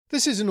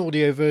This is an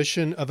audio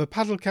version of a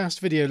Paddlecast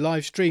video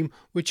live stream,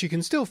 which you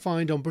can still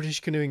find on British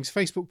Canoeing's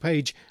Facebook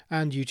page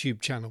and YouTube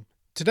channel.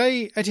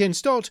 Today, Etienne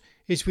Stott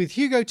is with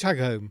Hugo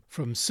Tagholm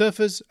from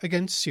Surfers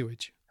Against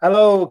Sewage.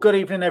 Hello, good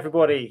evening,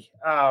 everybody.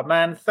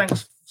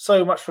 Thanks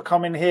so much for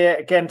coming here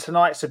again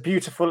tonight. It's a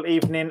beautiful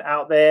evening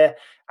out there,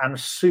 and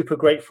super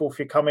grateful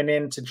for you coming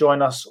in to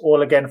join us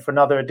all again for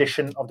another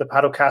edition of the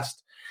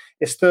Paddlecast.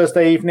 It's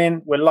Thursday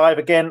evening. We're live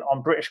again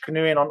on British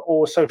Canoeing on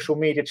all social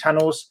media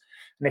channels.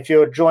 And if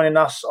you're joining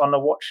us on the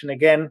watching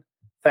again,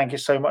 thank you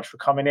so much for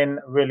coming in.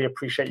 Really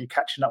appreciate you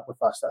catching up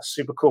with us. That's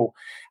super cool.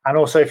 And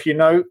also, if you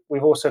know,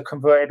 we've also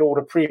converted all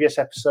the previous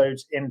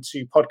episodes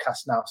into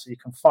podcasts now, so you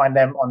can find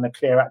them on the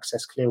Clear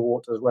Access Clear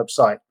Waters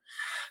website.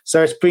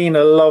 So it's been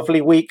a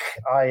lovely week.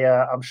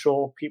 I'm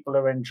sure people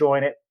are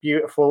enjoying it.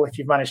 Beautiful if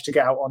you've managed to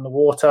get out on the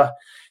water.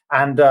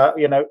 And,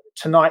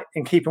 tonight,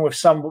 in keeping with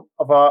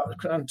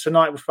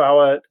tonight with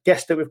our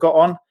guest that we've got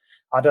on,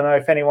 I don't know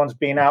if anyone's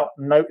been out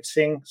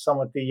noticing some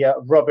of the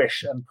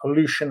rubbish and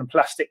pollution,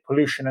 plastic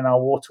pollution in our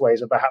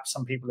waterways, or perhaps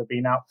some people have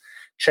been out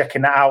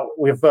checking that out.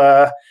 We've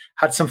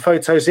had some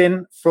photos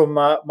in from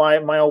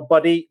my old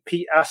buddy,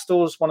 Pete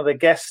Astles, one of the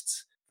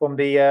guests from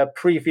the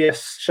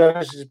previous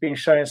shows, has been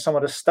showing some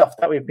of the stuff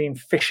that we've been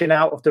fishing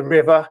out of the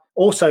river.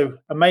 Also,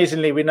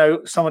 amazingly, we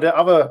know some of the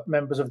other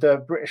members of the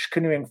British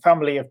Canoeing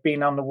family have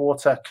been on the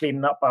water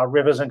cleaning up our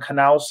rivers and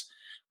canals.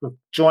 We've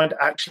joined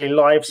actually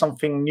live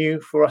something new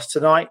for us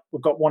tonight.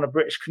 We've got one of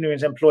British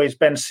Canoeing's employees,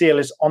 Ben Seal,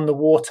 is on the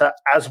water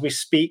as we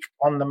speak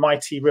on the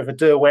mighty River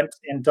Derwent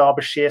in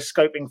Derbyshire,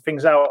 scoping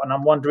things out. And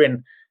I'm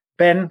wondering,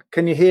 Ben,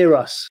 can you hear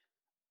us?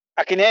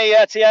 I can hear you,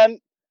 Etienne.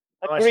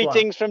 Nice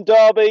Greetings from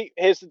Derby.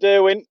 Here's the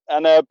Derwent,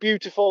 and a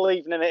beautiful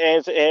evening it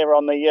is here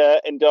on the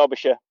in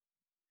Derbyshire.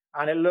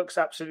 And it looks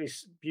absolutely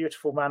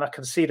beautiful, man. I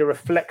can see the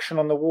reflection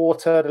on the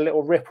water, the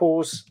little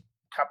ripples.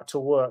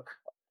 Capital work.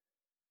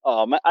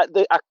 Oh man,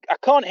 I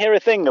can't hear a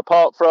thing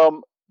apart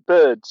from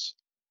birds.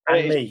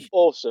 And me.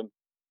 Awesome.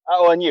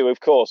 Oh, and you,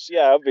 of course.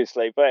 Yeah,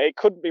 obviously. But it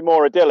couldn't be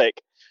more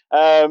idyllic.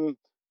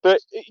 But,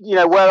 you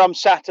know, where I'm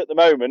sat at the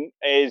moment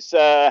is,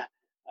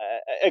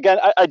 again,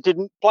 I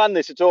didn't plan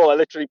this at all. I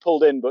literally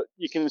pulled in. But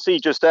you can see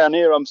just down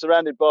here, I'm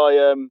surrounded by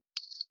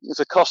there's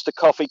a Costa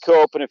coffee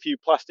cup and a few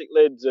plastic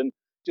lids. And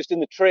just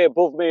in the tree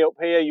above me up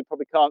here, you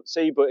probably can't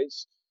see, but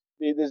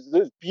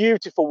there's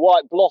beautiful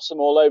white blossom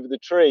all over the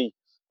tree.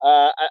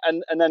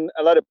 And then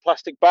a load of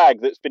plastic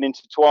bag that's been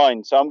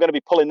intertwined. So I'm going to be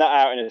pulling that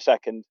out in a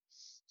second.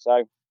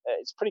 So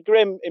it's pretty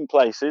grim in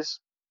places.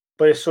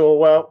 But it's all,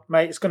 well,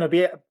 mate, it's going to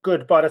be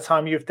good by the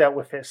time you've dealt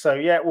with it. So,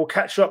 yeah, we'll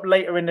catch you up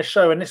later in the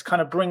show. And this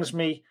kind of brings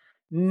me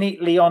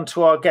neatly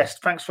onto our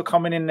guest. Thanks for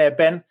coming in there,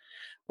 Ben.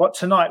 But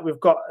tonight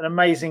we've got an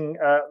amazing,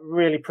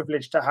 really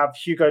privileged to have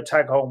Hugo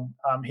Tagholm.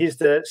 He's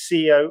the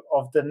CEO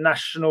of the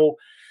National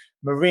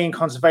Marine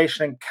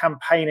Conservation and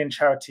Campaigning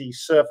charity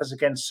Surfers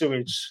Against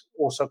Sewage,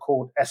 also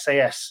called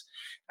SAS.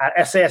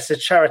 SAS is a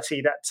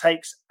charity that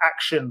takes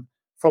action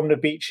from the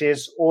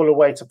beaches all the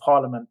way to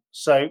Parliament.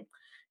 So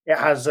it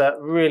has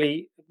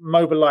really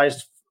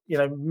mobilised,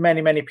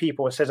 many, many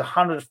people. It says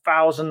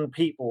 100,000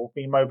 people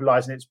being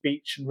mobilised in its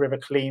beach and river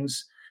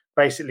cleans,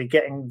 basically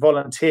getting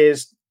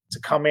volunteers to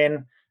come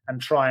in and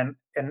try and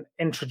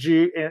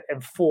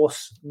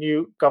enforce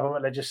new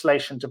government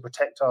legislation to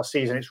protect our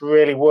seas. And it's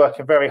really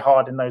working very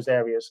hard in those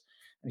areas.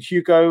 And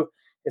Hugo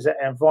is an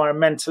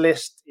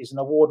environmentalist. He's an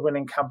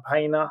award-winning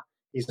campaigner.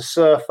 He's a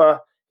surfer.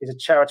 He's a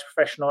charity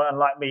professional. And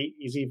like me,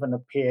 he's even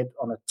appeared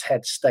on a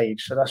TED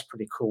stage. So that's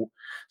pretty cool.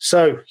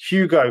 So,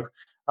 Hugo,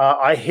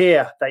 I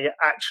hear that you're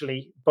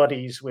actually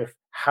buddies with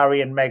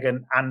Harry and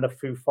Meghan and the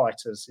Foo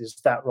Fighters.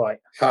 Is that right?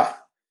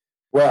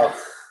 Well.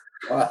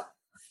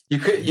 You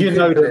could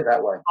put it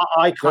that way.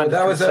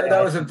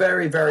 That was a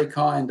very, very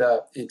kind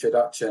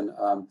introduction.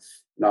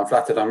 I'm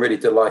flattered. I'm really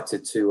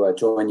delighted to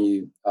join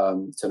you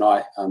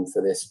tonight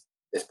for this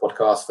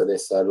podcast, for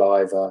this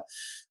live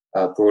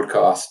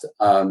broadcast.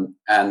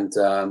 And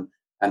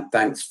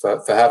thanks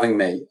for having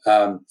me.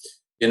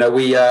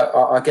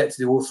 I get to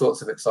do all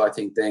sorts of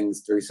exciting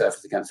things through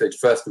Surfers Against Sewage.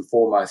 First and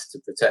foremost, to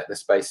protect the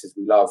spaces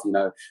we love.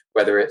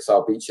 Whether it's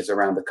our beaches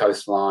around the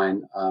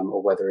coastline,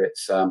 or whether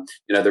it's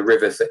the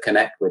rivers that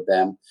connect with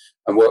them,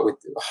 and work with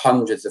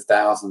hundreds of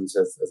thousands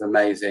of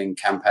amazing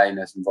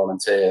campaigners and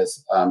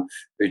volunteers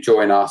who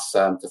join us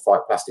to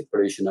fight plastic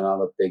pollution and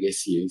other big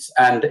issues.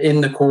 And in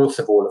the course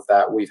of all of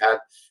that, we've had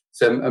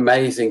some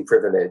amazing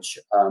privilege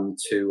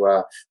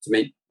to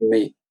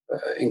meet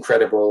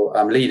incredible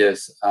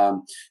leaders,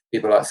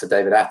 people like Sir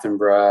David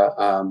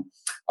Attenborough.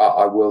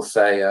 I will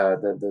say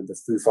the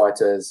Foo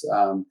Fighters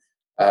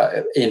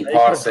in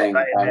passing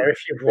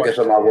because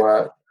of my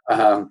work.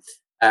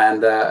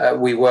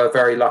 And we were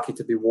very lucky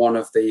to be one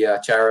of the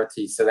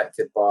charities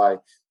selected by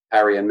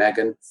Harry and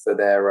Meghan for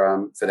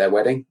their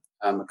wedding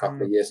a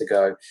couple of years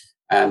ago.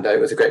 And it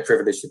was a great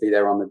privilege to be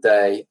there on the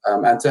day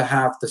and to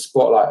have the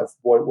spotlight of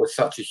what was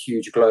such a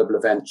huge global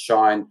event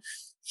shine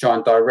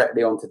shine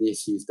directly onto the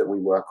issues that we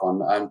work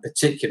on,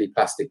 particularly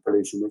plastic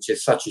pollution, which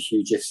is such a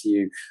huge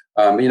issue.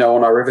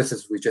 On our rivers,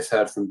 as we just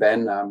heard from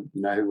Ben,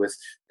 who was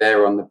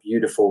there on the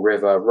beautiful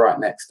river right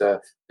next to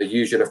the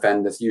usual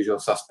offenders, usual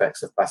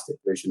suspects of plastic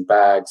pollution,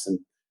 bags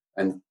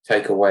and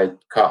takeaway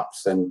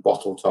cups and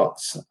bottle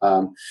tops.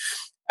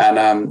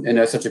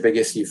 Such a big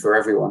issue for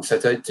everyone. So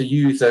to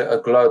use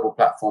a global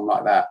platform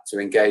like that to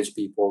engage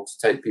people,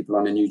 to take people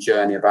on a new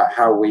journey about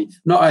how we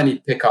not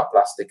only pick up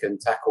plastic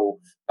and tackle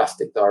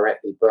plastic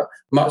directly, but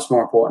much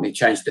more importantly,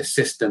 change the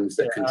systems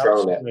that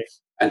control it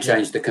and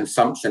change the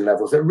consumption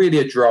levels that really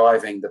are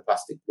driving the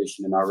plastic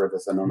pollution in our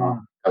rivers and on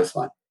our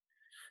coastline.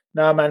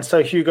 No, man.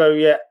 So Hugo,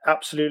 yeah,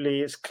 absolutely.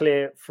 It's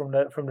clear from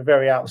the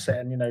very outset,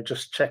 and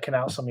just checking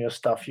out some of your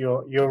stuff,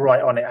 you're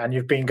right on it, and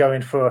you've been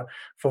going for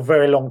a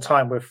very long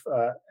time with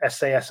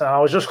SAS. And I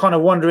was just kind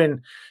of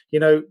wondering,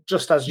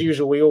 just as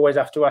usual, we always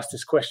have to ask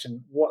this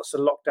question: what's the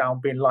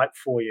lockdown been like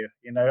for you?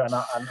 And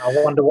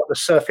I wonder what the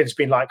surfing's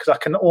been like, because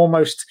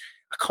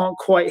I can't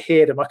quite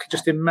hear them. I could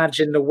just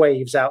imagine the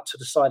waves out to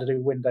the side of the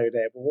window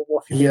there. But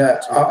what have you been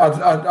up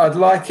to? I'd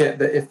like it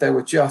that if they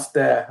were just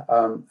there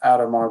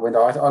out of my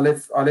window. I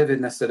live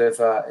in the sort of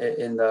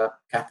in the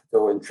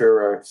capital in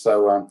Truro,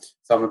 so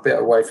I'm a bit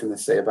away from the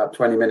sea, about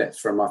 20 minutes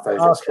from my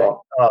favourite spot.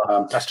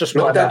 That's just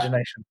my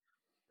imagination.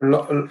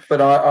 But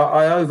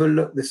I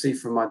overlook the sea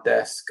from my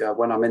desk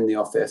when I'm in the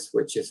office,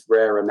 which is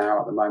rarer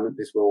now at the moment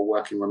because we're all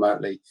working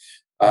remotely.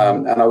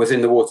 And I was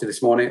in the water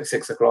this morning at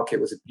 6 o'clock.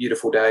 It was a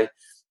beautiful day.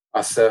 I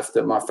surfed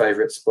at my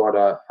favourite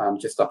spot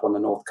just up on the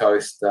north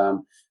coast, a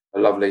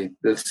lovely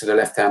sort of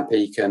left-hand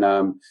peak, it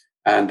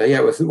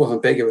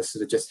wasn't big. It was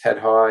sort of just head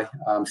high.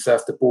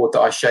 Surfed a board that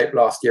I shaped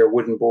last year, a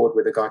wooden board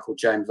with a guy called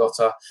James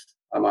Otter.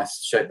 I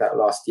shaped that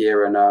last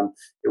year, and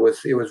it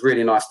was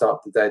really nice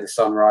start of the day. The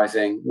sun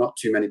rising, not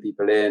too many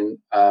people in,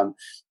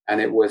 and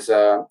it was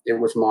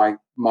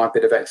my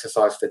bit of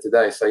exercise for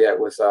today. So yeah, it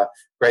was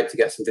great to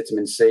get some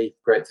vitamin C.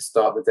 Great to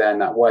start the day in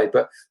that way.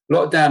 But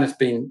lockdown has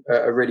been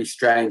a really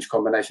strange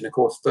combination. Of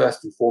course,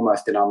 first and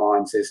foremost in our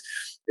minds is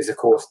of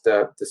course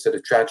the sort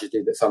of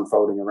tragedy that's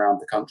unfolding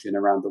around the country and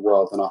around the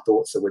world. And our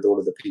thoughts are with all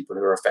of the people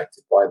who are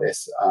affected by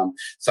this.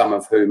 Some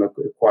of whom are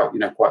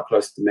quite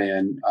close to me,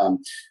 and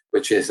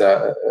which is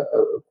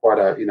quite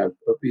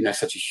a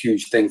such a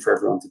huge thing for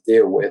everyone to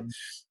deal with.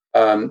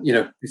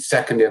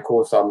 Secondly, of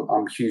course,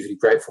 I'm hugely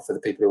grateful for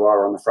the people who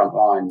are on the front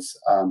lines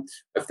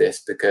of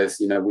this,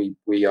 because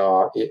we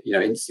are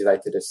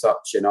insulated as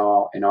such in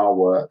our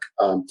work,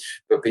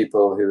 but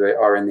people who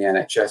are in the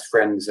NHS,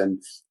 friends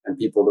and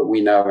people that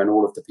we know, and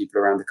all of the people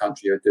around the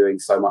country are doing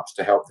so much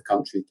to help the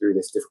country through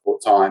this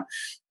difficult time,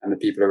 and the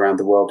people around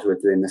the world who are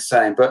doing the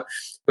same. But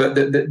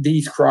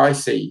these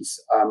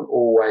crises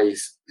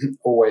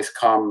always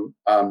come.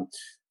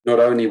 Not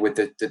only with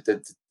the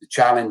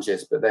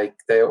challenges, but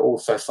they are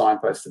also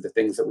signposts for the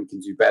things that we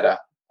can do better,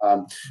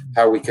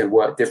 how we can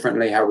work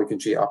differently, how we can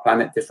treat our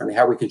planet differently,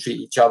 how we can treat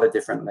each other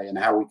differently, and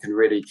how we can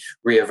really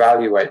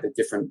reevaluate the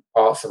different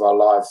parts of our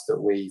lives that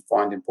we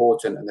find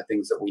important and the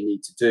things that we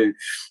need to do,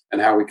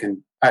 and how we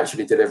can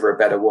actually deliver a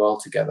better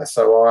world together.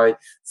 So I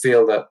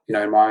feel that,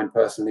 in my own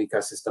personal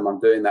ecosystem, I'm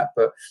doing that.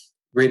 But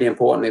really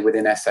importantly,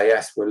 within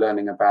SAS, we're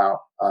learning about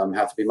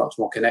how to be much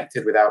more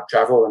connected without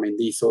travel. I mean,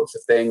 these sorts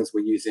of things,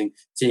 we're using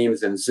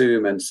Teams and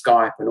Zoom and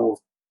Skype and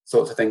all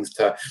sorts of things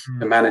to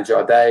manage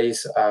our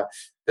days.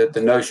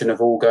 The notion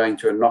of all going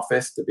to an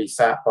office to be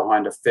sat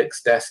behind a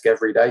fixed desk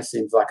every day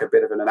seems like a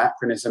bit of an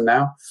anachronism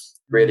now.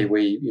 Really,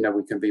 we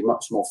can be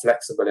much more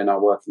flexible in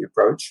our working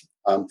approach.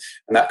 And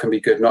that can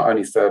be good not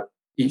only for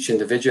each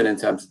individual in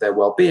terms of their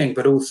well-being,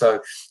 but also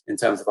in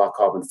terms of our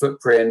carbon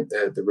footprint,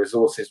 the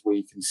resources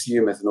we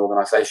consume as an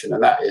organization,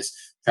 and that is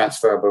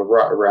transferable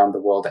right around the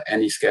world at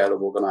any scale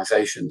of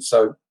organization.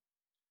 So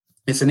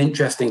it's an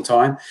interesting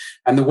time,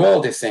 and the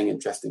world is seeing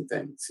interesting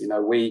things.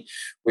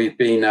 We've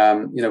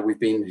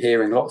been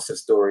hearing lots of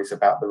stories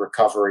about the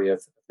recovery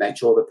of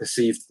nature, or the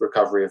perceived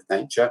recovery of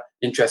nature.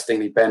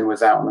 Interestingly, Ben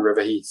was out on the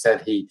river. He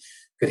said he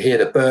could hear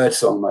the bird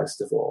song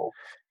most of all.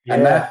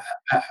 Yeah.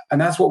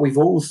 And that's what we've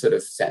all sort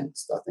of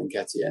sensed, I think,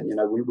 Etienne.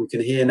 We can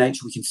hear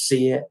nature, we can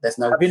see it.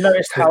 Have you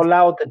noticed how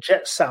loud the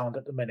jets sound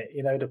at the minute?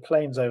 The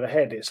planes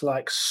overhead. It's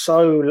like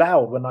so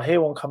loud. When I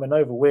hear one coming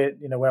over, where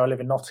I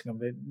live in Nottingham,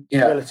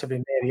 relatively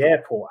near the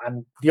airport,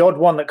 and the odd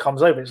one that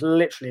comes over, it's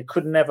literally, I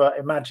could never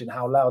imagine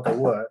how loud they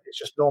were. It's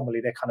just normally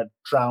they're kind of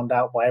drowned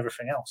out by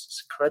everything else.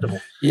 It's incredible.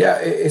 Yeah,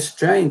 it's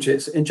strange.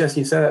 It's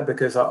interesting you say that,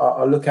 because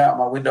I look out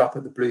my window up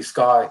at the blue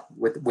sky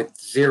with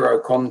zero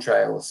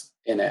contrails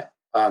in it.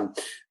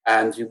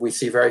 And we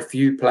see very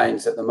few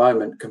planes at the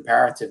moment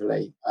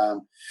comparatively.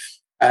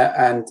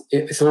 And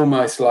it's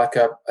almost like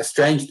a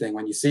strange thing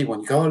when you see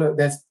one. You go, oh, look,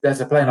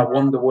 there's a plane. I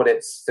wonder what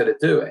it's sort of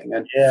doing.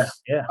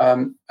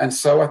 And and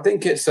so I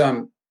think it's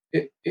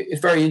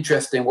very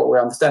interesting what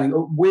we're understanding.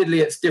 Weirdly,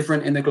 it's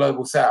different in the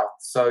global south.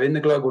 So in the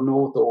global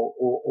north,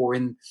 or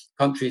in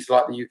countries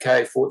like the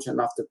UK, fortunate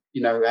enough to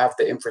have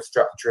the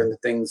infrastructure and the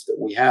things that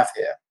we have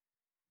here,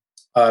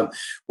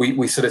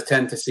 We sort of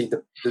tend to see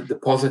the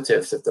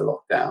positives of the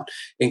lockdown.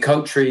 In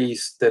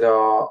countries that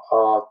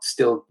are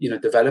still,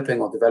 developing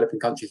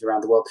countries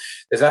around the world,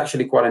 there's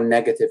actually quite a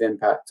negative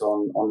impact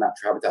on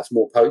natural habitats,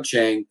 more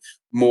poaching,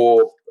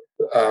 more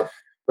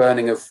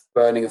burning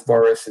of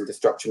forests and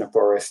destruction of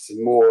forests,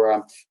 and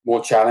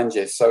more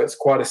challenges. So it's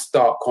quite a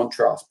stark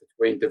contrast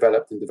between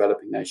developed and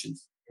developing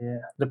nations. Yeah,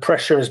 the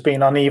pressure has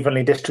been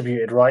unevenly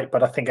distributed, right?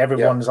 But I think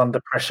everyone's under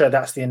pressure.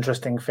 That's the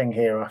interesting thing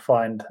here. I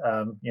find,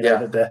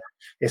 that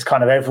it's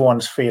kind of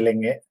everyone's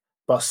feeling it,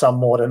 but some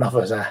more than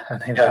others are,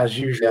 and as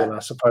usual, I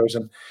suppose.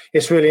 And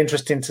it's really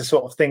interesting to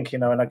sort of think,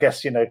 and I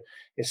guess,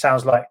 it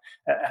sounds like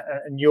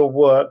in your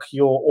work,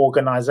 your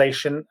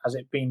organisation, has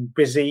it been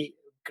busy?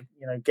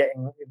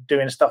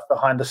 Doing stuff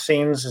behind the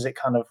scenes? Is it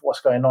kind of what's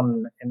going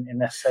on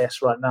in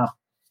SAS right now?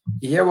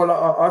 Yeah, well,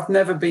 I've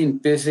never been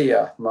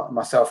busier.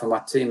 Myself and my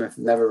team have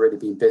never really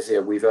been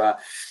busier. We've got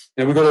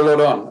a lot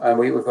on, and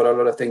we've got a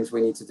lot of things we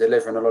need to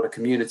deliver, and a lot of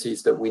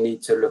communities that we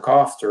need to look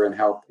after and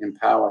help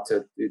empower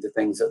to do the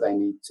things that they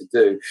need to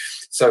do.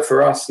 So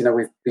for us,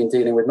 we've been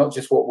dealing with not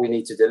just what we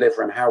need to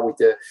deliver and how we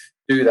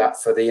do that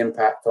for the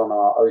impact on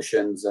our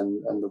oceans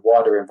and the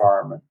wider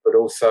environment, but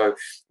also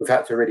we've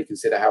had to really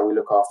consider how we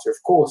look after, of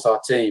course,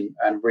 our team,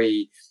 and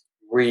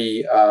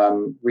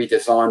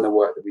redesign the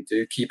work that we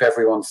do, keep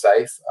everyone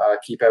safe,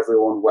 keep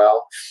everyone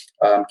well,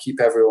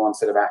 keep everyone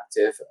sort of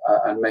active,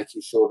 and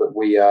making sure that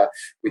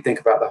we think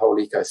about the whole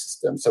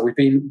ecosystem. So we've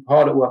been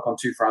hard at work on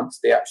two fronts: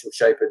 the actual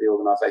shape of the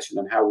organisation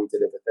and how we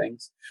deliver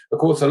things. Of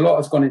course, a lot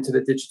has gone into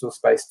the digital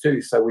space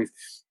too. So we've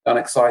done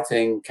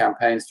exciting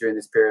campaigns during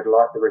this period,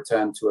 like the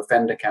Return to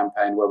Offender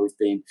campaign, where we've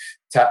been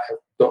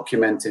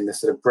documenting the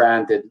sort of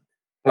branded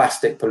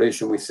plastic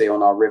pollution we see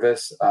on our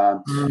rivers,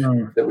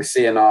 that we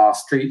see in our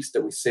streets,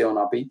 that we see on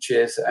our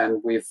beaches, and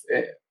we've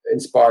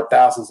inspired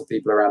thousands of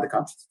people around the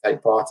country to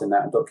take part in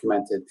that and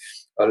documented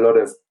a lot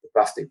of the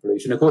plastic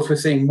pollution. Of course, we're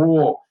seeing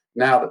more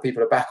now that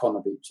people are back on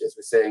the beaches.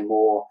 We're seeing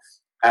more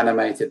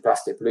animated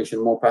plastic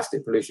pollution, more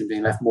plastic pollution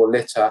being left, more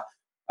litter,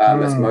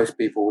 as most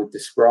people would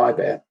describe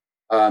it.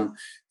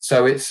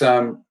 So it's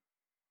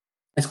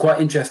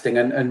quite interesting,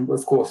 and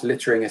of course,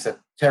 littering is a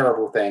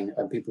terrible thing,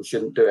 and people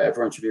shouldn't do it.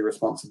 Everyone should be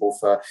responsible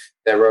for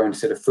their own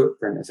sort of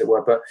footprint, as it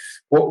were. But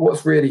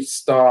what's really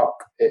stark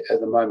at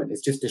the moment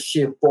is just the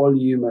sheer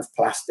volume of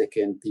plastic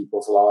in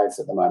people's lives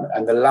at the moment,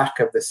 and the lack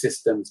of the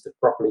systems to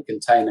properly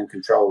contain and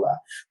control that.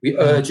 We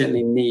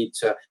urgently need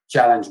to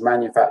challenge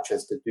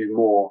manufacturers to do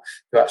more,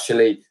 to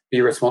actually be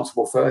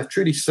responsible for a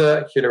truly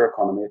circular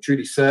economy, a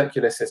truly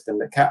circular system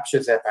that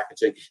captures their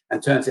packaging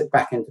and turns it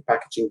back into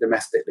packaging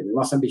domestically. We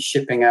mustn't be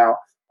shipping out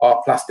our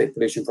plastic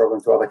pollution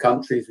problem to other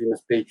countries. We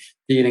must be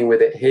dealing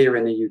with it here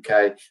in the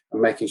UK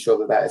and making sure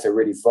that that is a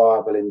really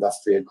viable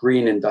industry, a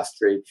green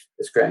industry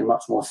that's creating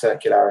much more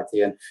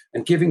circularity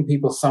and giving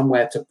people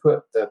somewhere to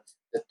put the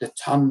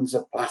tons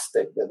of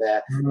plastic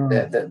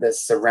that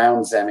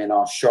surrounds them in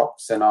our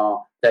shops and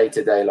our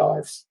day-to-day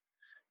lives.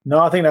 No,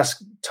 I think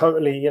that's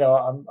totally,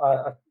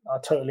 I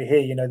totally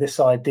hear,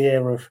 this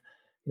idea of,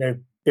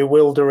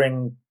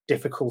 bewildering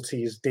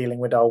difficulties dealing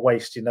with our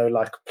waste,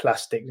 like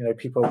plastic,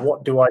 people,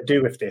 what do I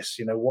do with this?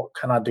 What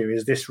can I do?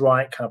 Is this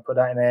right? Can I put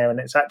that in there? And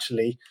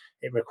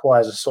it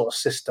requires a sort of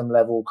system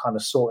level kind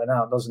of sorting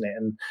out, doesn't it?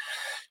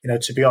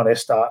 And, to be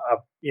honest,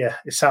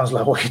 it sounds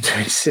like what you're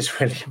doing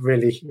is really,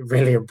 really,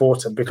 really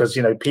important because,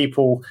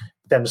 people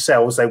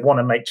themselves, they want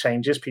to make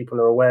changes. People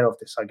are aware of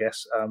this, I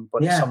guess.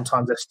 But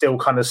sometimes they're still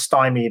kind of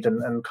stymied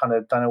and kind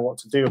of don't know what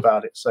to do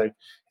about it. So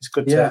it's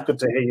good to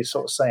hear you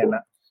sort of saying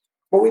that.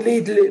 Well, we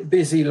lead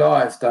busy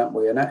lives, don't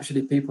we? And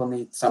actually people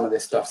need some of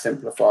this stuff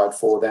simplified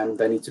for them.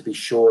 They need to be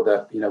sure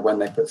that, when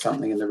they put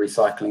something in the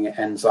recycling, it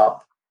ends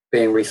up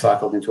being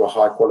recycled into a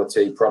high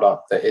quality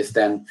product that is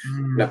then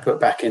put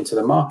back into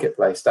the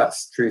marketplace.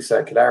 That's true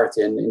circularity.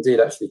 And indeed,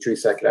 actually, true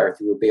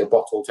circularity would be a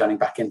bottle turning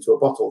back into a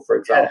bottle, for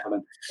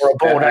example. Or a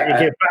bottle that you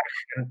give back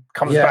and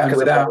comes back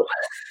as a bottle.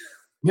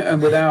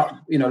 And without,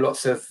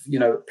 lots of,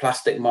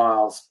 plastic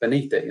miles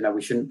beneath it,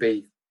 we shouldn't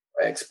be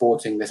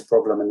exporting this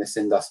problem in this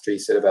industry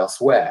sort of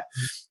elsewhere.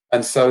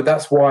 And so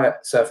that's why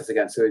at Surfers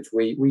Against Sewage,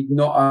 we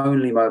not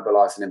only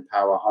mobilise and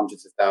empower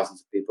hundreds of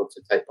thousands of people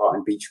to take part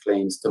in beach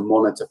cleans, to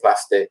monitor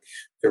plastic,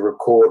 to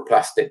record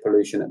plastic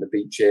pollution at the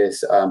beaches,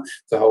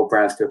 to hold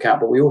brands to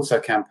account, but we also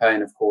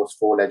campaign, of course,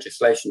 for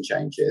legislation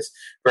changes.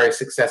 Very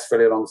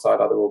successfully alongside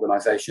other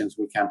organisations,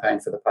 we campaign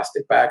for the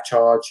plastic bag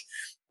charge,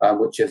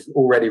 which has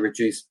already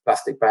reduced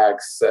plastic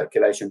bags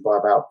circulation by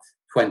about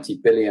 20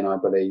 billion, I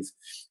believe.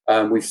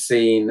 We've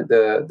seen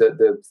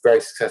the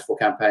very successful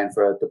campaign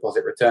for a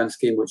deposit return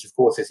scheme, which of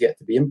course is yet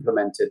to be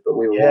implemented, but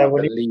we were one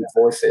of the lead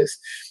voices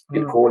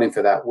in calling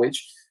for that,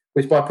 which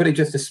by putting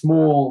just a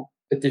small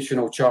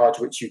additional charge,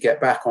 which you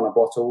get back on a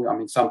bottle. I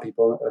mean, some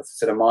people of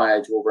sort of my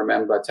age will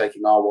remember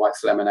taking our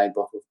White's lemonade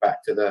bottles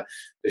back to the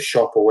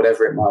shop or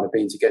whatever it might have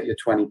been to get your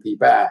 20p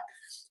back.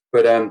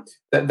 But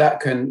that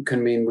can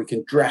mean we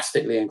can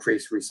drastically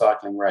increase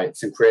recycling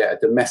rates and create a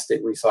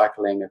domestic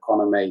recycling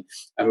economy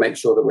and make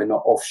sure that we're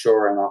not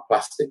offshoring our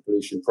plastic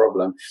pollution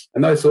problem.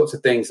 And those sorts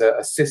of things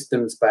are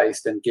systems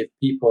based and give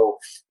people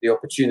the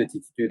opportunity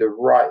to do the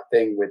right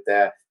thing with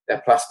their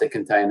plastic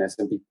containers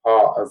and be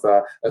part of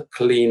a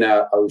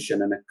cleaner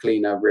ocean and a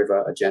cleaner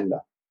river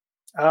agenda.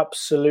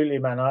 Absolutely,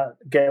 man. I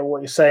get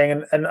what you're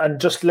saying, and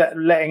just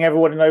letting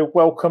everybody know.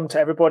 Welcome to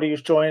everybody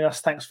who's joining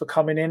us. Thanks for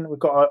coming in. We've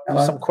got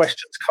some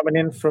questions coming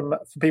in from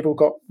people. We've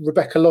got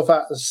Rebecca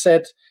Lovat has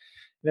said,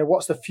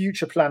 what's the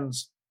future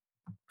plans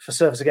for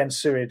Surfers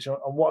Against Sewage, and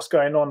what's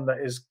going on that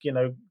is,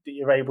 that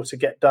you're able to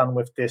get done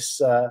with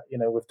this,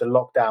 with the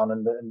lockdown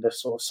and the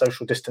sort of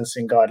social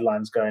distancing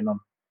guidelines going on.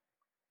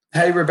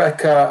 Hey,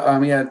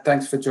 Rebecca.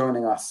 Thanks for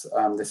joining us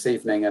this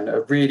evening, and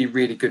a really,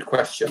 really good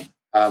question.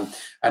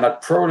 And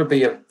I'd probably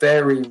be a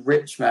very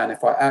rich man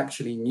if I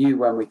actually knew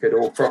when we could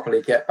all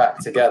properly get back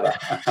together.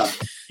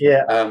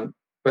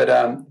 But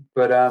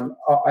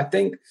I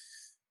think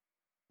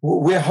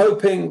we're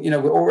hoping,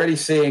 we're already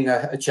seeing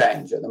a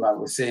change at the moment.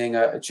 We're seeing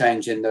a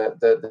change in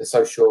the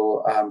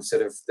social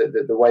sort of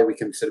the way we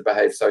can sort of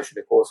behave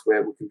socially. Of course, we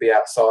can be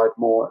outside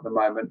more at the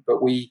moment,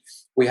 but we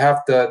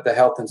have the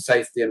health and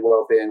safety and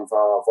well-being of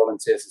our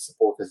volunteers and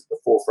supporters at the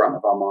forefront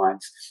of our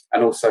minds,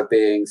 and also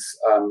being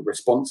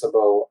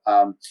responsible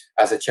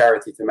as a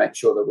charity to make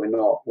sure that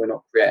we're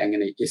not creating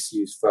any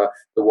issues for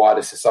the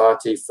wider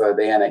society, for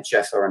the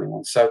NHS or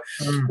anyone. So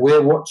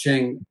we're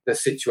watching the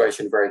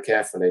situation very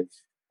carefully.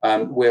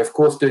 We're, of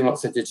course, doing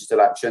lots of digital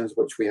actions,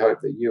 which we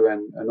hope that you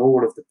and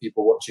all of the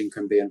people watching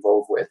can be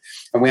involved with.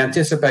 And we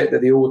anticipate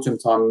that the autumn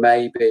time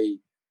may be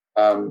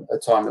a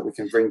time that we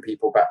can bring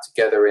people back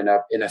together in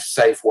a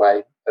safe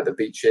way at the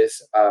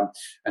beaches.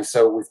 And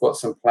so we've got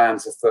some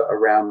plans afoot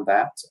around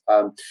that.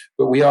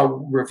 But we are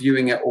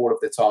reviewing it all of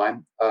the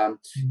time.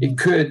 It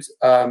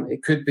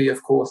could be,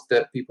 of course,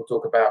 that people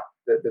talk about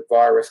the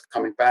virus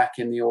coming back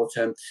in the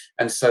autumn,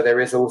 and so there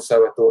is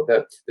also a thought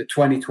that the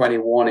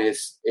 2021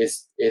 is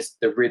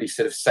the really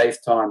sort of safe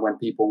time when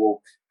people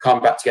will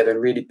come back together in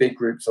really big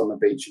groups on the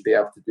beach and be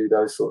able to do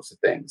those sorts of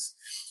things.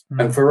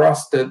 And for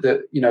us,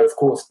 of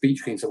course,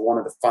 beach cleans are one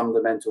of the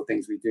fundamental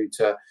things we do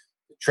to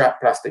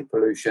track plastic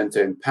pollution,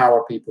 to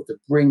empower people, to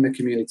bring the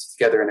community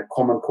together in a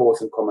common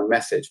cause and common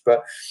message.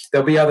 But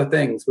there'll be other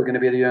things. We're going to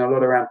be doing a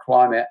lot around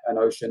climate and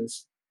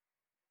oceans.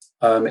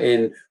 From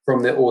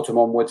the autumn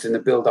onwards in the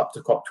build up to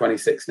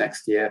COP26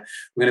 next year.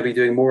 We're going to be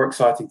doing more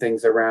exciting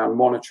things around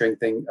monitoring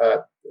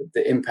the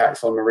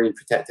impacts on marine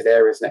protected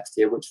areas next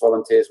year, which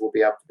volunteers will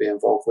be able to be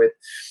involved with.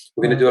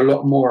 We're going to do a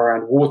lot more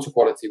around water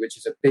quality, which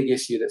is a big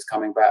issue that's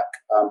coming back.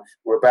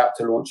 We're about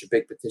to launch a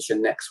big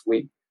petition next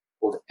week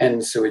called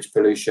End Sewage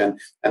Pollution,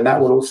 and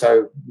that will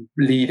also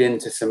lead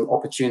into some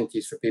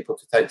opportunities for people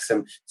to take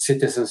some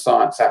citizen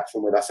science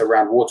action with us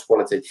around water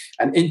quality.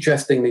 And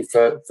interestingly,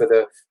 for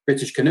the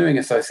British Canoeing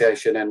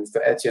Association and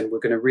for Etienne, we're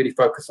going to really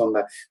focus on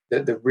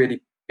the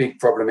really big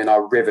problem in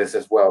our rivers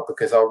as well,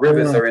 because our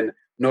rivers are in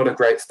not a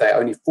great state.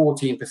 Only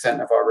 14%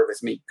 of our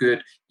rivers meet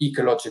good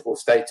ecological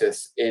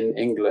status in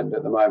England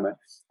at the moment,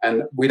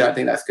 and we don't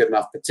think that's good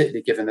enough,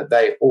 particularly given that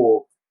they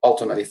all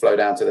ultimately flow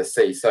down to the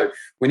sea. So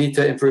we need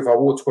to improve our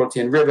water quality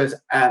in rivers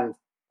and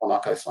on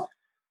our coastline.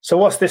 So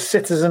what's this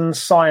citizen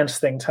science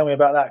thing? Tell me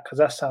about that, because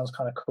that sounds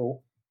kind of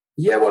cool.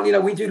 Yeah, well,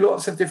 we do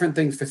lots of different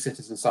things for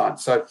citizen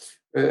science. So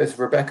as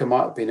Rebecca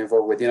might have been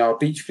involved with, our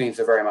beach cleans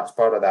are very much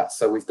part of that.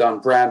 So we've done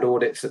brand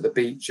audits at the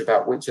beach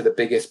about which are the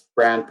biggest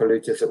brand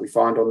polluters that we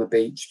find on the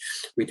beach.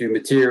 We do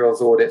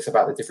materials audits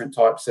about the different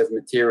types of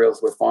materials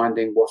we're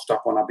finding washed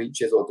up on our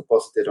beaches or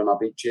deposited on our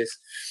beaches.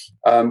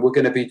 We're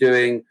going to be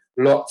doing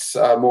lots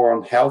more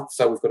on health.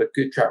 So we've got a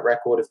good track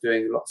record of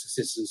doing lots of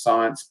citizen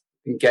science,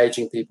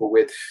 engaging people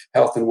with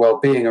health and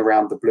well-being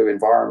around the blue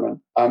environment.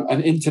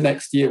 And into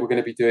next year, we're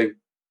going to be doing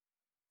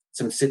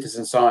some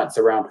citizen science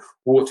around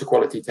water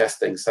quality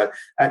testing. So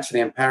actually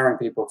empowering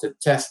people to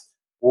test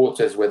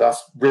waters with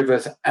us,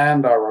 rivers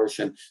and our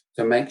ocean,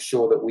 to make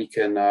sure that we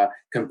can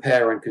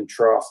compare and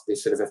contrast the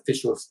sort of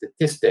official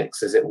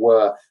statistics, as it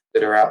were,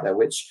 that are out there,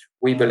 which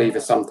we believe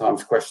are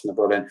sometimes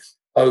questionable and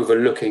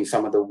overlooking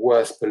some of the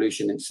worst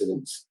pollution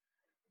incidents.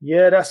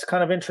 Yeah, that's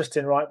kind of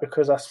interesting, right?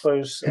 Because I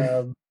suppose,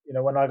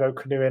 when I go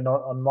canoeing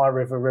on my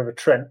River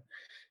Trent,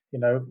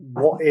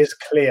 what is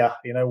clear,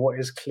 what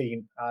is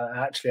clean.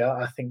 Actually,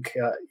 I think,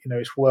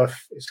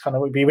 it's kind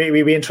of,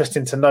 it'd be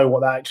interesting to know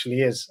what that actually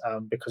is,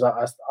 because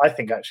I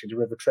think actually the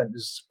River Trent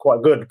is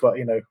quite good, but,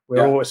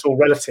 it's all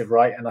relative,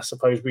 right? And I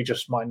suppose we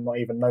just might not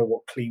even know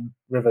what clean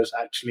rivers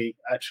actually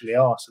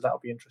are. So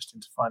that'll be interesting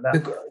to find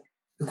out.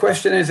 The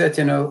question is,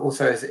 Etienne,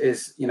 also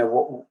is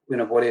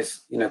what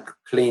is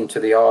clean to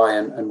the eye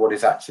and what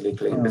is actually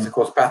clean? Because of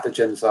course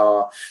pathogens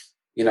are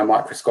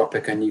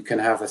microscopic, and you can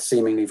have a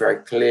seemingly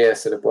very clear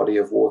sort of body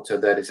of water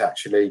that is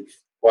actually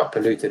quite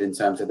polluted in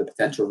terms of the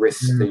potential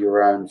risks to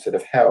your own sort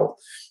of health.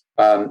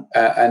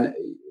 And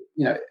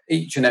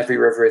each and every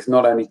river is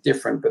not only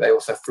different, but they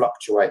also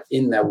fluctuate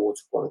in their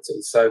water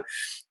quality. So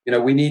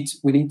we need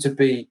to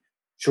be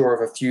sure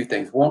of a few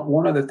things.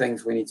 One of the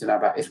things we need to know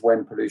about is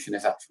when pollution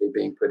is actually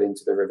being put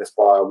into the rivers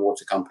by our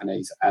water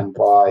companies and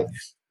by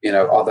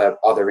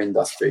other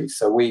industries.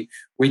 So we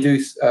do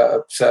a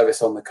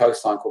service on the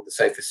coastline called the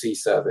Safer Sea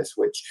Service,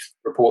 which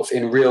reports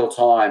in real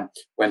time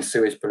when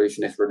sewage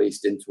pollution is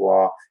released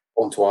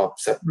onto our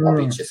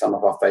beaches, some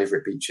of our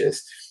favourite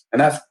beaches.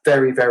 And that's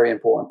very, very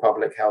important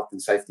public health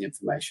and safety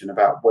information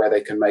about where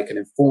they can make an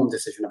informed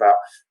decision about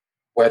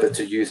whether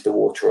to use the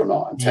water or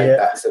not and take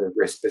that sort of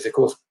risk. Because, of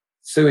course,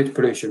 sewage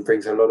pollution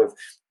brings a lot of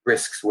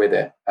risks with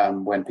it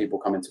when people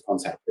come into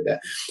contact with it.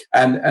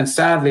 And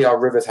sadly, our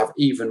rivers have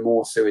even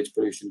more sewage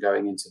pollution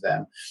going into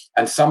them.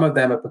 And some of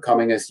them are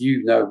becoming, as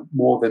you know,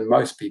 more than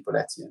most people,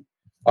 Etienne.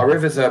 Our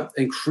rivers are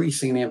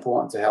increasingly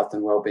important to health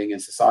and well-being in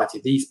society.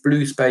 These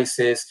blue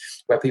spaces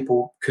where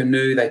people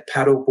canoe, they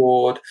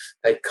paddleboard,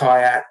 they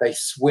kayak, they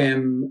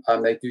swim,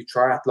 they do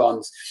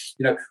triathlons.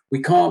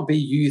 We can't be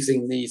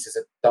using these as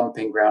a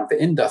dumping ground for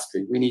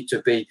industry. We need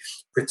to be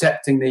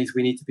protecting these.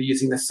 We need to be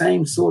using the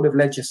same sort of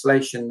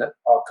legislation that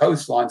our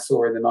coastline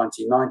saw in the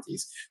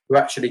 1990s to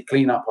actually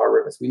clean up our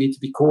rivers. We need to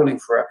be calling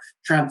for a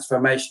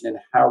transformation in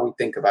how we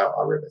think about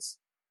our rivers.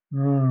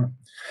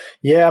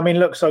 Yeah, I mean,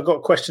 look, so I've got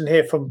a question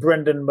here from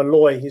Brendan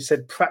Malloy. He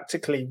said,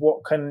 practically,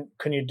 what can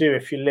you do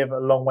if you live a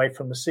long way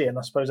from the sea? And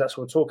I suppose that's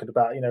what we're talking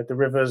about. The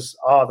rivers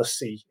are the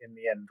sea in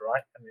the end,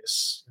 right? And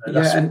it's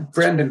and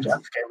Brendan, you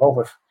have to get involved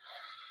with.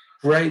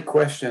 Great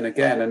question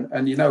again.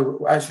 And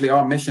actually,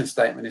 our mission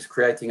statement is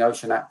creating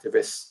ocean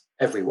activists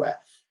everywhere.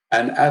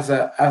 And as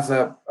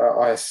I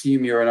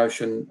assume you're an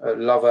ocean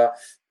lover,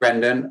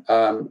 Brendan,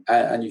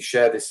 and you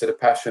share this sort of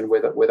passion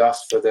with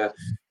us for the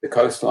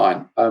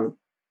coastline.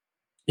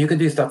 You can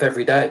do stuff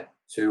every day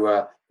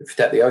to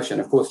protect the ocean.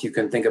 Of course, you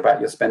can think about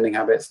your spending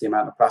habits, the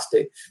amount of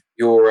plastic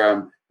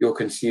you're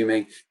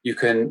consuming. You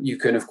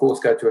can of course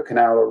go to a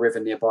canal or river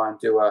nearby and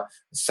do a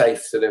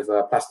safe sort of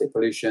plastic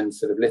pollution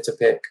sort of litter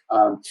pick.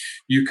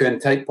 You can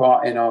take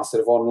part in our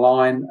sort of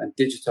online and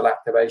digital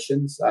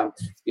activations.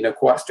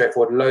 Quite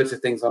straightforward. Loads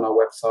of things on our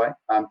website.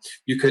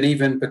 You can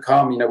even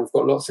become. We've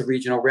got lots of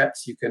regional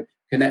reps. You can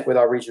connect with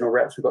our regional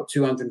reps. We've got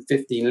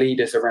 215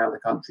 leaders around the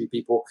country,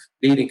 people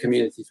leading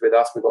communities with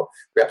us. We've got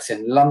reps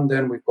in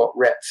London. We've got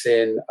reps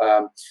in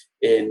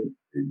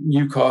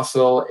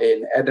Newcastle,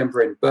 in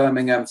Edinburgh, in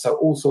Birmingham. So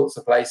all sorts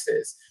of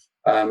places.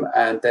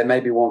 And there may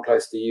be one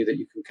close to you that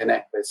you can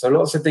connect with. So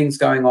lots of things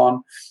going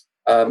on.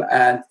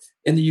 And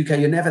in the UK,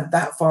 you're never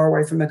that far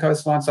away from the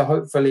coastline. So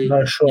hopefully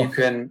you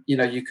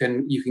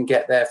can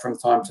get there from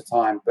time to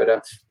time.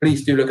 But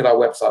please do look at our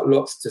website.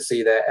 Lots to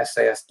see there,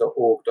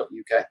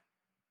 sas.org.uk.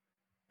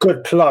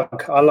 Good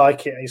plug. I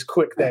like it. It's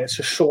quick there. It's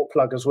a short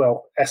plug as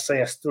well.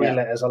 SAS, 3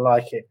 letters. I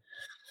like it.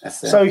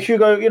 So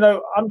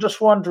Hugo, I'm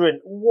just wondering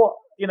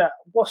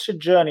what's your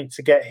journey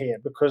to get here?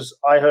 Because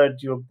I heard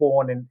you were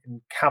born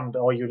in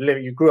Camden, or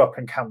you grew up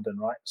in Camden,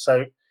 right?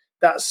 So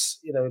that's,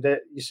 you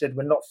said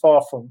we're not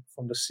far from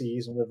the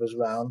seas and rivers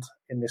around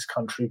in this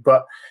country,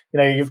 but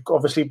you've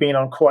obviously been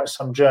on quite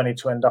some journey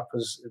to end up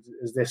as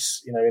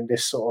this, in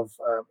this sort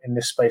of in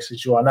this space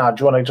as you are now.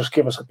 Do you want to just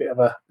give us a bit of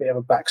a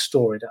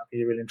backstory? That'd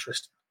be really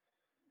interesting.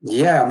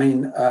 Yeah, I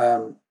mean,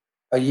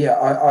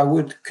 I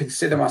would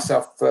consider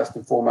myself first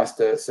and foremost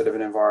a sort of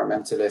an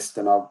environmentalist,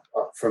 and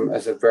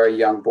as a very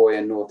young boy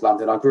in North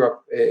London. I grew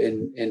up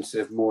in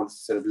sort of more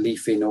sort of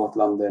leafy North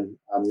London,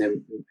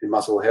 in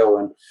Muswell Hill,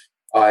 and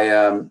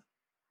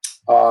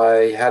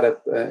I had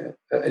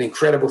an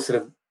incredible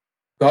sort of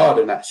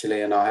garden actually,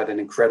 and I had an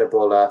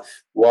incredible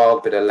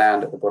wild bit of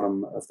land at the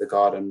bottom of the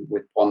garden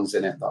with ponds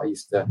in it that I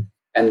used to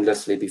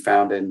endlessly be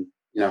found in,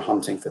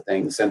 hunting for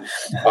things. And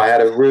I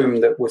had a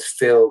room that was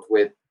filled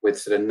with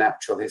sort of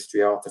natural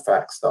history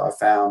artifacts that I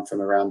found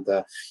from around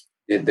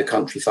the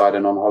countryside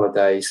and on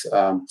holidays,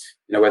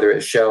 whether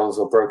it's shells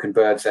or broken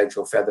birds' eggs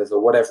or feathers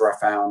or whatever I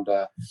found,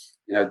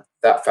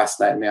 that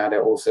fascinated me. I had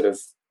it all sort of.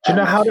 Do you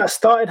know how that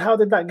started? How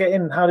did that get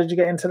in? How did you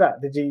get into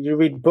that? Did you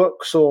read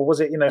books, or was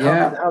it,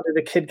 how did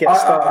the kid get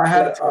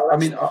started?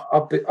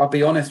 I'll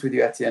be honest with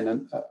you, Etienne,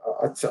 and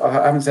I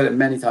haven't said it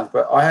many times,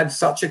 but I had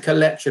such a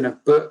collection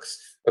of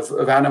books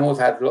of animals.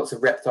 I had lots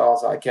of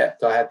reptiles that I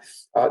kept. I had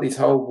these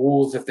whole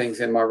walls of things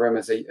in my room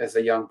as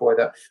a young boy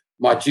that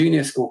my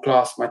junior school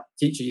class, my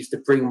teacher used to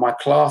bring my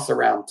class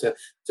around to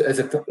as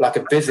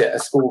a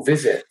school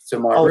visit to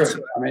my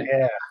room. I mean,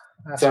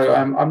 so cool.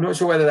 I'm not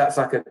sure whether that's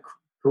like a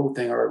cool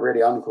thing or a really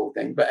uncool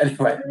thing, but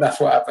anyway, that's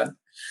what happened.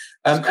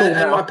 And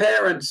my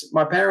parents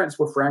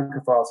were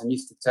Francophiles and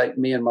used to take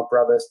me and my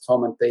brothers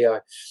Tom and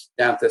Theo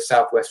down to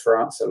southwest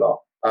France a lot,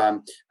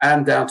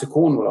 and down to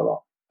Cornwall a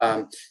lot.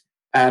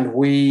 And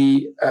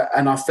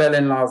I fell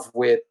in love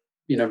with,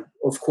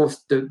 of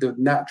course, the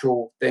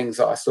natural things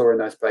that I saw in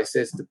those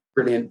places, the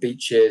brilliant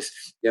beaches,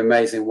 the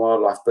amazing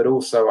wildlife, but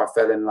also I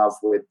fell in love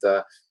with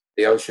the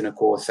ocean, of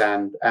course,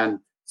 and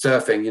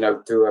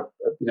surfing, through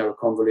a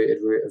convoluted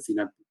route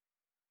of,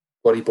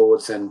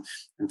 bodyboards and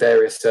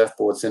various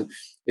surfboards. And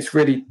it's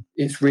really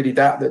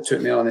that took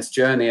me on this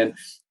journey. And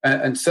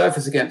And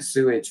Surfers Against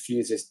Sewage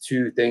fuses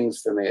two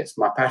things for me. It's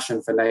my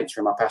passion for nature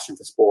and my passion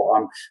for sport.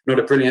 I'm not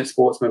a brilliant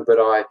sportsman, but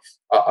I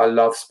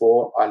love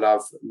sport. I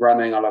love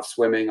running. I love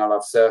swimming. I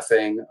love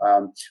surfing. I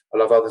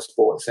love other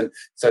sports. And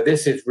so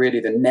this is really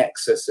the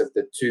nexus of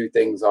the two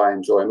things I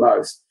enjoy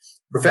most.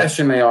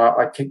 Professionally,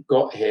 I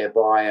got here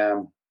by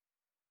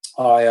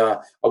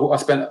I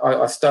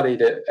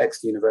studied at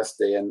Exeter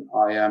University, and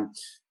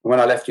when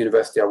I left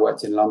university, I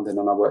worked in London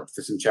and I worked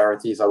for some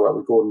charities. I worked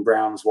with Gordon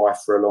Brown's wife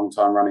for a long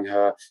time, running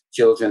her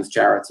children's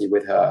charity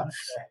with her.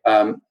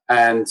 And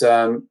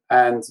I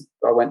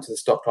went to the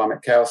Stop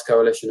Climate Chaos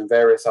Coalition and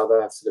various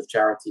other sort of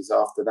charities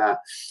after that.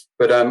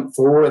 But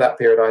for all of that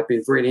period, I'd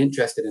been really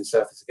interested in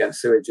Surfers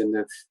Against Sewage and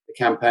the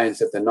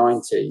campaigns of the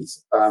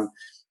 90s.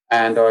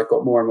 And I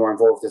got more and more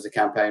involved as a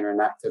campaigner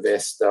and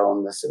activist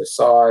on the sort of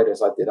side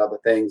as I did other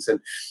things. And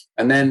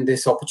then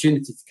this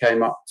opportunity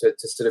came up to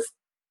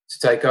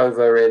take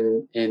over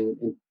in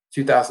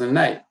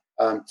 2008.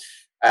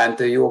 And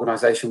the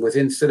organisation was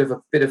in sort of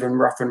a bit of a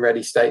rough and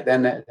ready state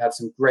then. It had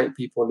some great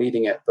people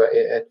leading it, but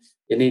it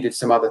needed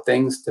some other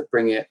things to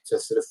bring it to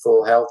sort of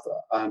full health.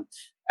 I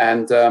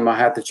had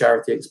the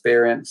charity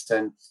experience,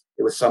 and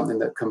it was something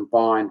that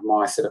combined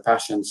my sort of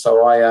passion.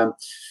 So I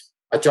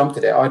jumped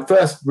at it. I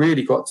first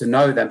really got to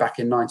know them back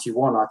in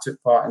 '91. I took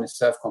part in a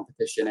surf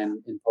competition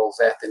in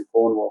Polzeth in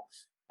Cornwall,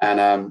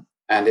 and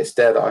it's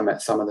there that I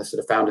met some of the sort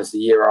of founders the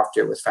year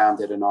after it was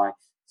founded, and I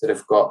sort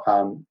of got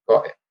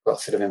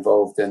sort of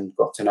involved and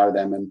got to know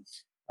them.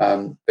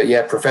 And but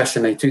yeah,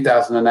 professionally,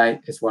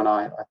 2008 is when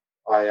I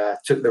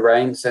took the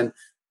reins, and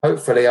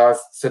hopefully I've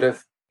sort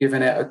of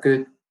given it a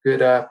good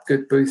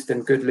boost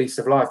and good lease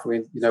of life.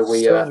 We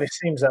certainly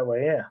seems that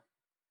way, yeah.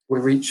 We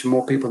reach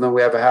more people than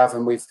we ever have,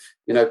 and we've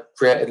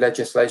created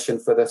legislation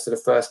for the sort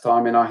of first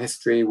time in our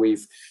history.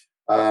 We've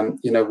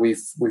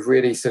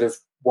really sort of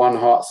won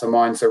hearts and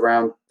minds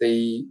around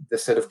the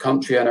sort of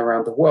country and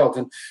around the world.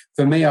 And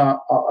for me, I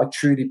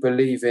truly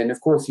believe in, of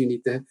course, you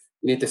need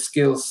the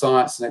skills,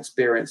 science, and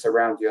experience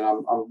around you.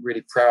 And I'm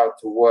really proud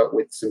to work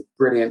with some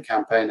brilliant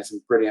campaigners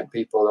and brilliant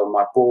people on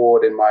my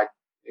board, in my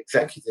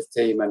executive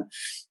team, and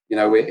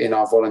in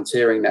our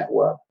volunteering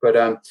network. But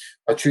I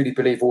truly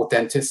believe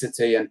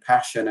authenticity and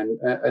passion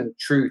and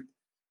truth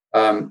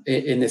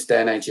in this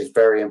day and age is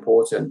very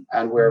important.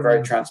 And we're a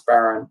very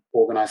transparent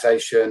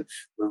organisation.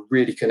 We're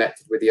really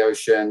connected with the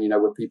ocean.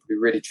 We're people who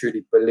really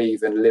truly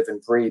believe and live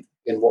and breathe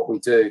in what we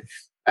do.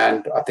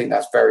 And I think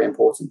that's very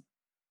important.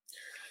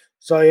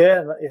 So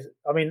yeah,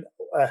 I mean,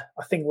 I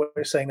think what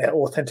you're saying there,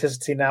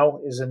 authenticity now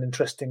is an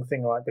interesting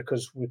thing, right?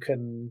 Because we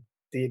can.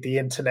 The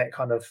internet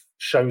kind of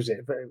shows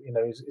it, but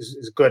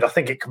is good. I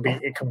think it can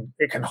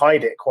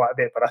hide it quite a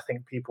bit, but I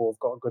think people have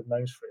got a good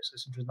nose for it. So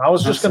it's interesting. I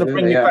was just going to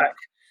bring you back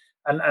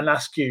and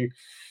ask you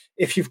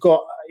if you've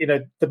got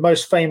the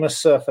most famous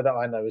surfer that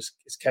I know is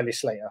Kelly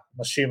Slater. I'm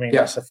assuming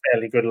that's a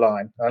fairly good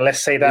line.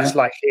 Let's say that's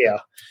like here,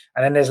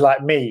 and then there's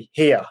like me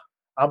here.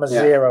 I'm a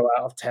 0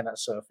 out of 10 at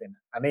surfing,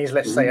 and he's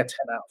let's say a 10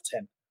 out of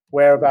 10.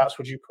 Whereabouts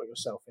would you put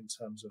yourself in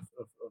terms of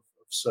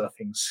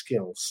surfing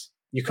skills?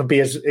 You can be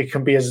as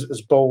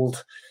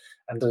bold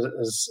and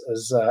as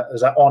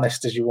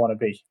honest as you want to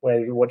be.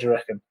 What do you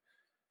reckon?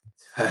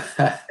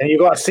 And you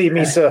got to see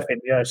me surfing,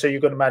 so you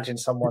can imagine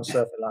someone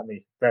surfing like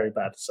me, very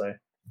bad. So,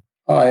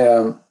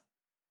 I'm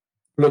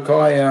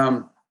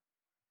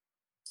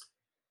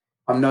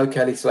no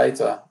Kelly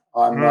Slater.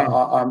 I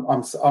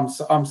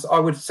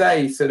would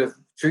say, sort of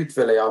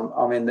truthfully,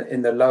 I'm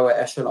in the lower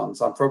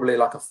echelons. I'm probably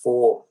like a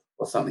 4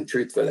 or something,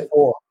 truthfully.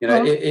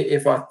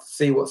 If I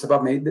see what's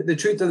above me. The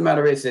truth of the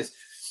matter is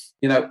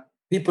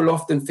people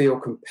often feel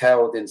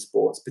compelled in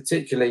sports,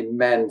 particularly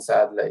men,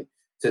 sadly,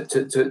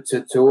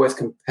 to always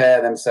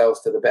compare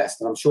themselves to the best.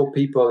 And I'm sure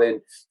people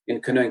in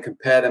canoeing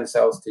compare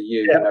themselves to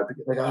you, because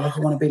they go, I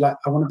want to be like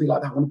that. I want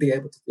to be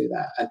able to do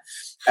that.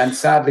 And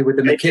sadly, with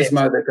the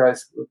machismo that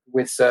goes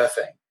with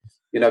surfing,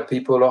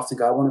 people often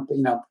go, I want to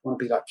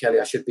be like Kelly.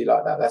 I should be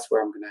like that. That's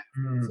where I'm going to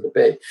sort of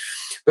be.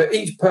 But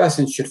each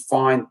person should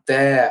find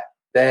their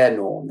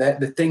norm,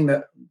 the thing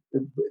that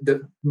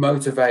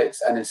motivates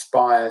and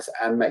inspires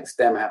and makes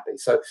them happy.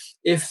 So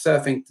if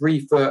surfing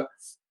 3 foot,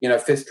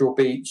 Fistral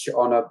Beach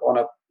on a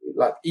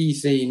like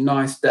easy,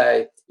 nice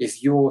day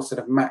is your sort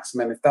of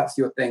maximum, if that's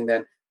your thing,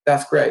 then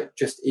that's great.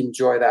 Just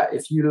enjoy that.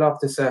 If you love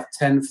to surf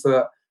 10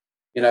 foot,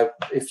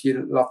 if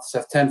you love to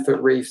surf 10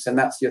 foot reefs and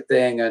that's your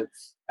thing,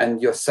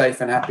 and you're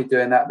safe and happy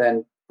doing that,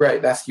 then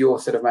great. That's your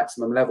sort of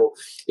maximum level.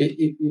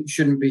 It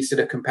shouldn't be sort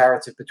of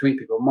comparative between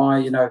people.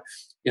 I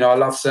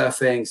love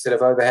surfing sort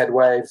of overhead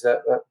waves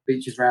at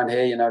beaches around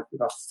here,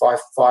 5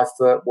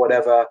 foot,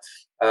 whatever,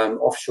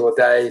 offshore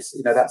days.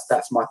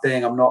 That's my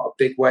thing. I'm not a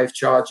big wave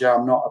charger.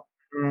 I'm not a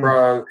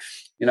pro,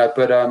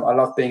 but I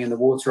love being in the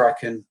water. I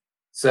can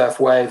surf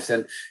waves,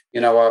 and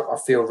I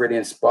feel really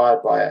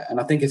inspired by it.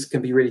 And I think it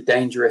can be really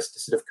dangerous to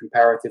sort of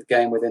comparative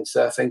game within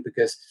surfing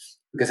because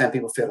then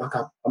people feel like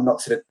I'm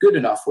not sort of good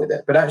enough with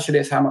it. But actually,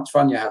 it's how much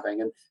fun you're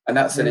having, and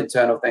that's an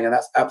internal thing, and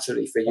that's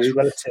absolutely for you.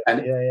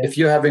 And if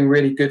you're having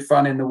really good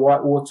fun in the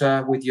white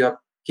water with your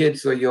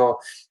kids or your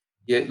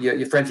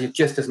your friends, you're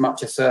just as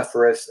much a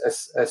surfer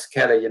as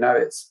Kelly. You know,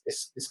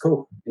 it's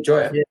cool. Enjoy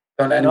it. Yeah.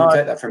 Don't let anyone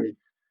take that from you.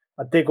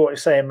 I dig what you're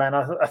saying, man.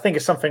 I think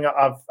it's something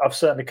I've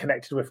certainly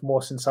connected with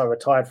more since I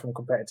retired from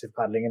competitive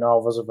paddling. You know, I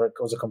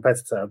was a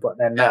competitor, but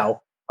then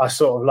now I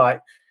sort of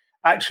like,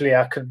 actually,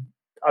 I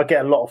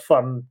get a lot of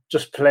fun,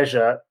 just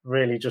pleasure,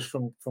 really, just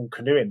from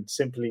canoeing.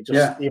 Simply,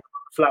 just even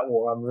on flat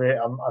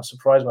water, I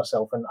surprise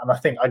myself, and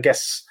I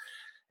guess.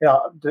 You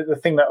know, the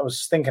thing that I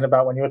was thinking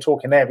about when you were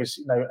talking there is,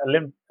 you know,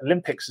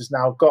 Olympics has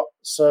now got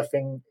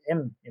surfing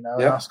in, you know,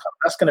 and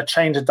that's going to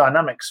change the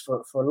dynamics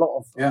for a lot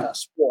of that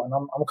sport. And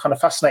I'm kind of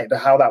fascinated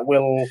at how that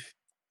will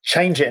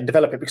change it and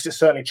develop it, because it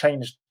certainly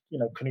changed, you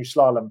know, canoe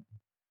slalom.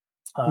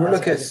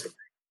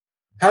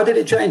 How did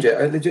it change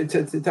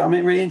it? I'm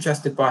really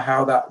interested by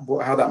how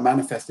that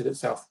manifested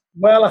itself.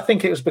 Well, I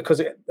think it was because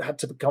it had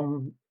to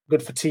become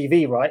good for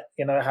TV, right?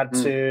 You know, it had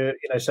to,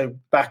 you know, so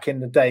back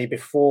in the day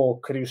before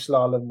canoe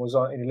slalom was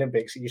on in the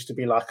Olympics, it used to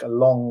be like a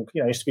long,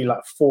 you know, it used to be like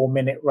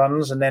 4-minute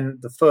runs. And then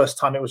the first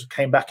time it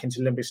came back into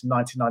the Olympics in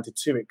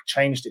 1992, it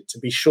changed it to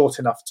be short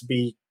enough to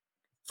be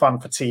fun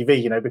for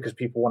TV, you know, because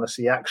people want to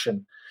see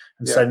action.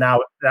 And so now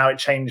it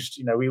changed,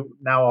 you know,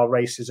 now our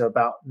races are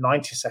about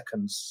 90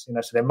 seconds, you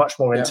know, so they're much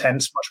more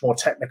intense, much more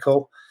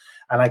technical.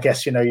 And I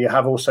guess, you know, you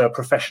have also a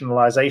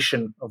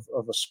professionalization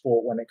of a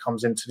sport when it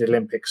comes into the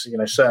Olympics, you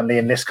know, certainly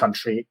in this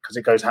country, because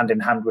it goes hand in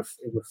hand with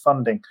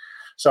funding.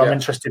 So I'm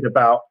interested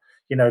about,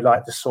 you know,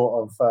 like the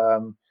sort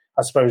of,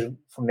 I suppose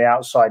from the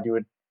outside, you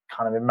would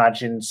kind of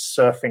imagine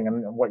surfing,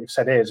 and what you've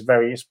said here is it's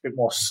a bit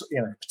more, you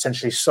know,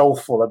 potentially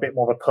soulful, a bit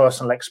more of a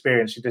personal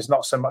experience. There's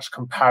not so much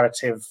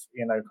comparative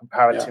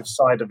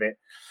side of it.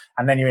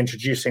 And then you're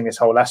introducing this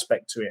whole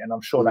aspect to it. And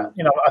I'm sure that,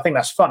 you know, I think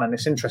that's fun and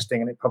it's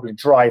interesting, and it probably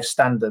drives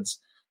standards.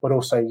 But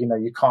also, you know,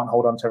 you can't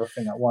hold on to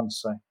everything at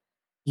once. So,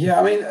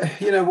 yeah, I mean,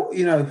 you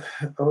know,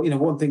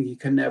 one thing you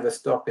can never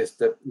stop is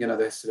that, you know,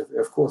 there's sort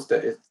of course,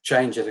 that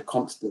change is a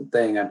constant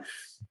thing, and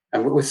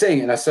we're seeing,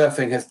 you know,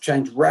 surfing has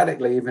changed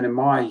radically. Even in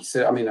my,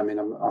 I'm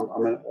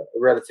a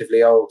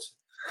relatively old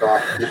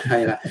guy,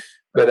 you know,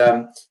 but you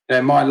know,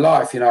 in my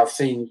life, you know, I've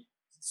seen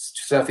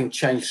surfing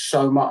change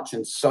so much,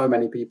 and so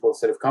many people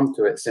sort of come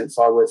to it since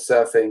I was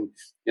surfing,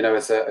 you know,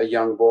 as a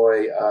young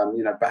boy,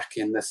 you know, back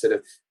in the sort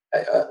of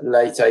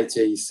late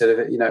 80s, sort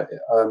of, you know,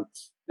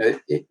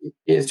 it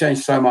has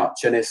changed so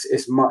much, and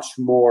it's much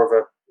more of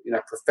a, you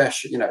know,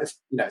 profession. You know,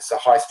 it's a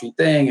high street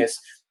thing. It's,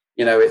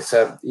 you know, it's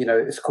of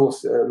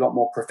course a lot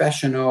more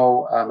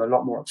professional, a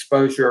lot more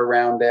exposure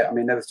around it. I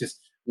mean, there was just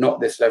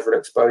not this level of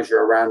exposure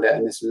around it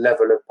and this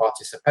level of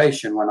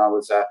participation when I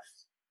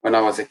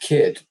was a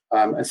kid.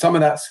 And some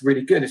of that's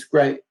really good. It's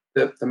great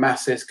that the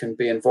masses can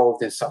be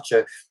involved in such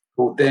a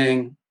cool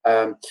thing.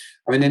 I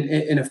mean,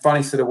 in a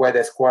funny sort of way,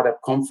 there's quite a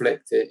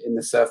conflict in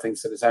the surfing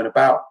sort of zone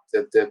about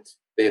the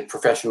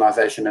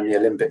professionalization and the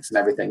Olympics and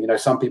everything. You know,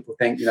 some people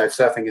think, you know,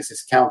 surfing is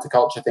this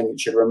counterculture thing; it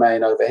should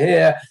remain over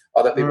here.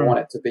 Other people want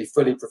it to be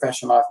fully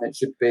professionalized, and it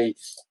should be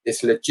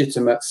this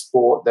legitimate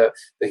sport that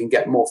they can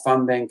get more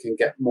funding, can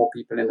get more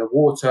people in the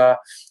water.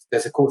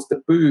 There's of course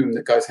the boom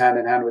that goes hand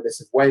in hand with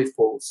this of wave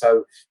pools.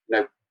 So, you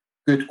know,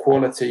 good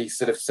quality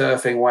sort of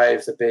surfing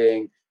waves are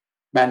being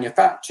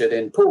manufactured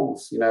in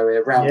pools, you know,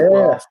 around the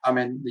world. I'm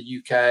in the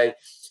UK,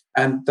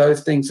 and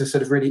those things are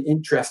sort of really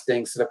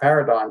interesting sort of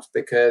paradigms,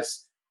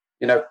 because,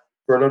 you know,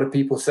 for a lot of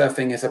people,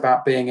 surfing is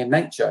about being in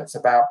nature. It's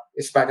about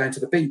going to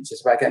the beach.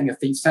 It's about getting your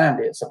feet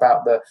sandy. It's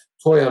about the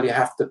toil you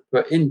have to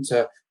put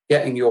into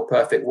getting your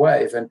perfect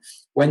wave. And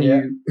when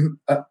you,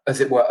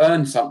 as it were,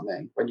 earn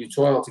something, when you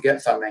toil to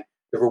get something,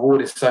 the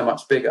reward is so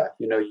much bigger.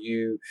 You know,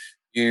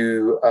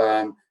 you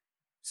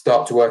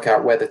start to work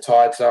out where the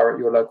tides are at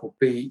your local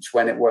beach,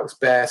 when it works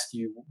best.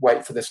 You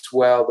wait for the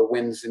swell, the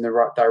wind's in the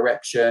right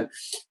direction.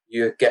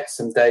 You get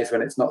some days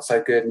when it's not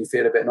so good and you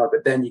feel a bit annoyed,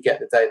 but then you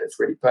get the day that's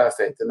really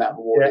perfect, and that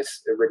reward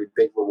is a really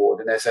big reward.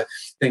 And there's a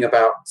thing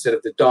about sort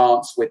of the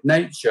dance with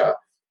nature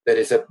that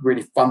is a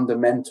really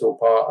fundamental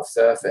part of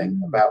surfing,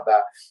 about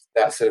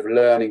that sort of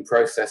learning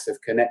process of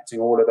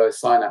connecting all of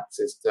those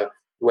synapses to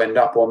end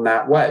up on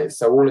that wave.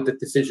 So all of the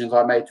decisions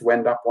I made to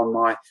end up on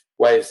my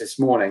waves this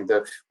morning,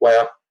 the way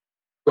I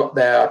got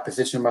there, I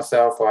positioned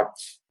myself, I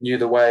knew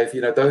the wave,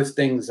 you know, those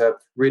things are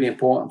really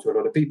important to a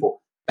lot of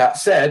people. That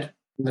said,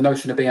 the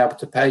notion of being able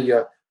to pay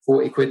your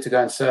 40 quid to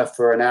go and surf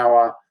for an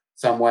hour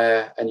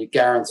somewhere, and you're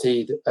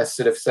guaranteed a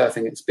sort of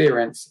surfing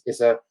experience,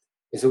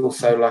 is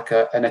also like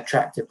an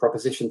attractive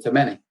proposition to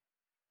many.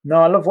 No,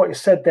 I love what you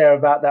said there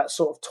about that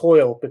sort of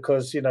toil,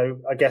 because, you know,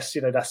 I guess,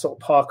 you know, that sort of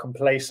park and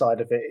play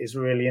side of it is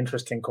really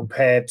interesting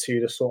compared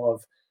to the sort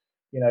of,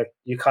 you know,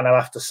 you kind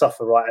of have to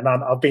suffer, right? And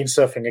I've been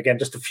surfing again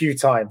just a few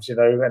times, you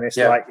know, and it's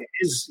like, it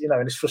is, you know,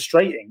 and it's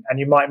frustrating, and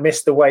you might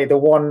miss the one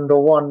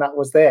that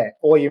was there,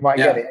 or you might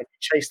get it and you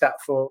chase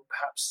that for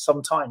perhaps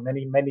some time,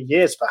 many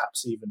years,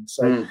 perhaps even.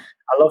 So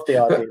I love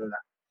the idea of that.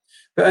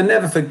 But I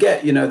never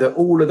forget, you know, that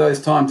all of those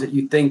times that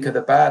you think are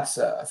the bad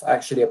surf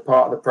actually are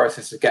part of the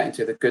process of getting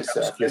to the good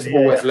surf. You're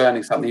always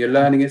learning something. You're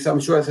learning it. So I'm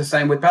sure it's the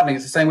same with paddling.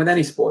 It's the same with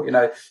any sport. You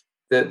know,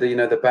 the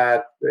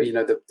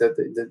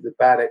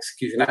bad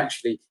execution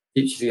actually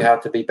teaches you how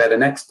to be better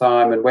next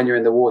time. And when you're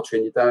in the water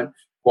and you don't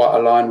quite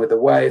align with the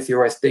waves, you're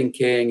always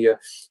thinking, you're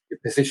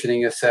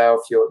positioning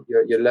yourself, you're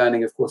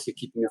learning. Of course, you're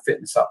keeping your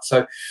fitness up.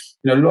 So,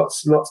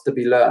 lots to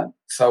be learned.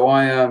 So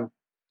I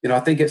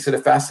think it's sort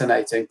of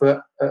fascinating,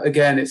 but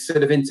again, it's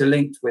sort of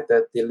interlinked with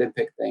the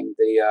Olympic thing.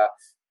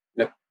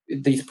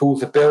 These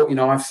pools are built.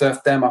 I've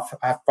surfed them. I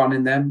have fun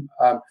in them.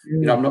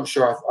 I'm not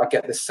sure I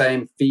get the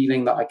same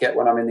feeling that I get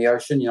when I'm in the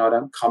ocean. I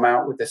don't come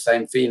out with the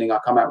same feeling. I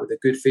come out with a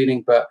good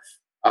feeling, but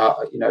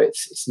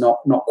it's not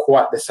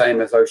quite the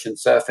same as ocean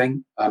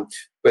surfing.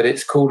 But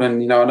it's cool,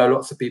 and I know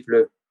lots of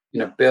people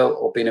have built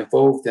or been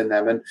involved in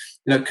them,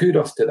 and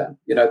kudos to them.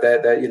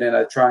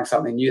 They're trying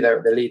something new. They're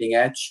at the leading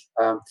edge,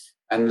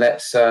 and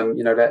let's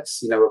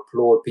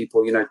applaud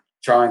people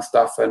trying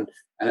stuff and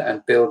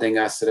building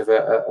a sort of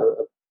a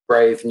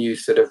brave new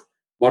sort of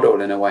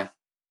model in a way.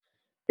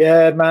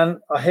 Yeah, man,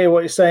 I hear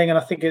what you're saying, and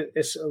I think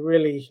it's a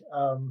really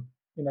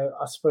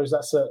I suppose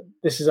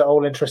this is an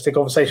all interesting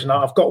conversation.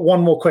 I've got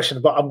one more question,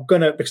 but I'm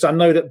gonna, because I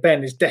know that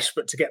Ben is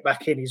desperate to get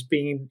back in.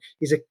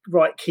 He's a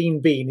right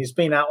keen bean. He's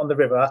been out on the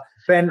river.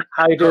 Ben,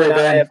 how you doing out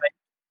there,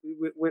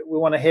 mate? We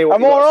want to hear what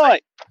I'm all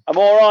right. I'm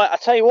all right. I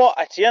tell you what,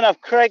 Etienne,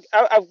 I've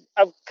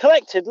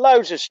collected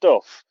loads of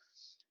stuff.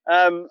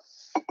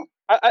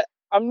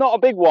 I'm not a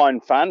big wine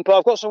fan, but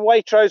I've got some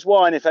Waitrose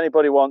wine if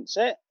anybody wants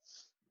it.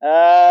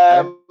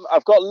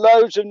 I've got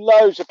loads and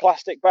loads of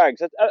plastic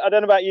bags. I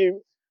don't know about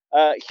you,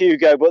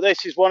 Hugo, but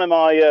this is one of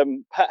my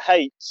pet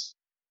hates.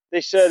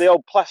 The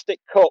old plastic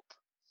cup.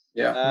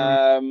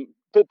 Yeah.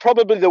 But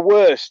probably the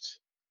worst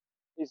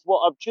is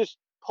what I've just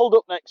pulled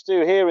up next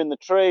to here in the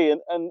tree,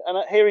 and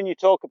hearing you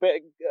talk a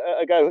bit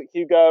ago,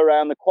 Hugo,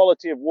 around the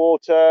quality of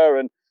water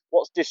and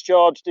what's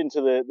discharged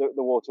into the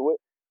water.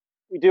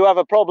 We do have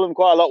a problem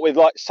quite a lot with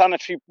like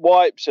sanitary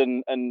wipes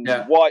and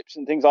wipes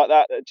and things like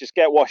that just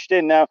get washed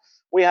in. Now,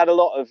 we had a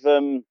lot of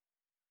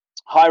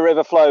high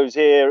river flows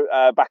here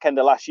back end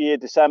of last year,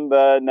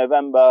 December,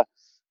 November,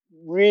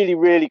 really,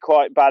 really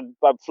quite bad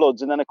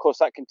floods. And then, of course,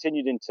 that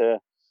continued into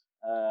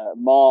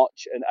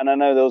March. And I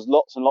know there was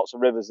lots and lots of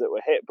rivers that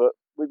were hit, but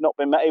we've not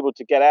been able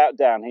to get out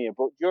down here.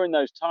 But during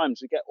those times,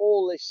 we get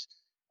all this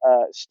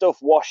stuff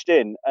washed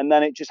in, and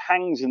then it just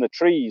hangs in the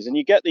trees. And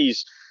you get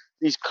these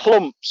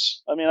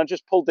clumps. I mean, I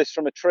just pulled this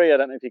from a tree. I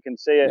don't know if you can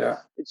see it. Yeah.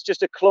 It's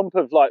just a clump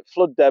of like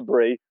flood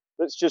debris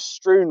that's just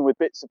strewn with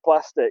bits of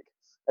plastic.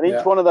 And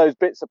each one of those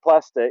bits of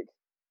plastic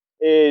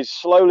is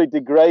slowly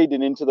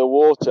degrading into the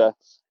water.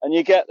 And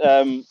you get,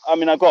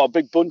 I've got a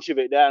big bunch of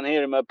it down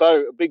here in my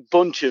boat, a big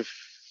bunch of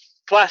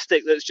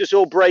plastic that's just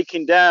all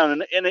breaking down.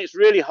 And it's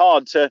really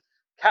hard to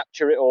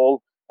capture it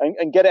all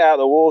and get it out of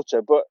the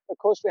water. But of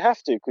course we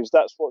have to, because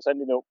that's what's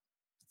ending up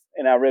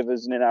in our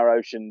rivers and in our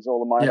oceans, all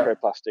the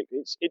microplastic.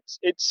 It's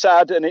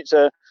sad, and it's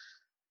a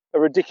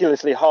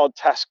ridiculously hard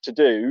task to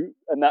do,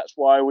 and that's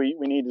why we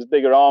need as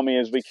big an army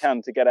as we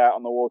can to get out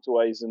on the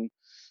waterways and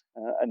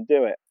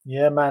do it.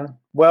 Yeah, man.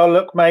 Well,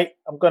 look, mate,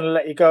 I'm going to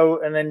let you go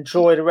and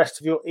enjoy the rest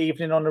of your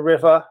evening on the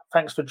river.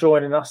 Thanks for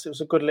joining us. It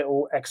was a good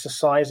little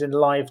exercise in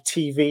live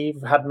TV.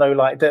 We've had no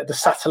the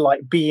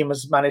satellite beam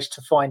has managed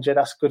to find you.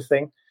 That's a good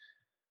thing.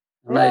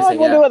 Amazing. I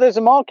wonder whether there's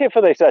a market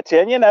for this,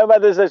 Etienne.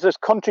 Whether there's this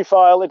Country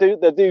File. They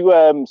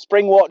do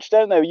Spring Watch,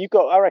 don't they?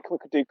 I reckon we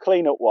could do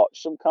Clean Up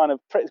Watch, some kind of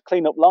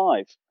Clean Up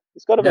Live.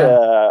 It's got to be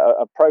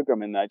a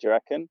program in there. Do you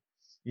reckon?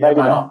 Yeah,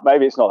 maybe not.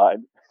 Maybe it's not that.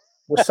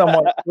 With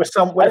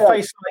a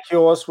face like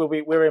yours,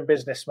 we're in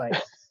business, mate.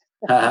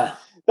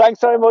 Thanks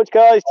so much,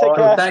 guys. Take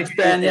care. Thanks,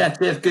 Ben. Yeah,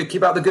 cheers. Good.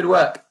 Keep up the good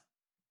work.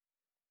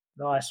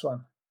 Nice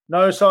one.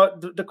 No, so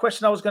the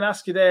question I was going to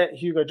ask you there,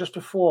 Hugo, just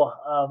before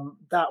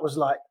that was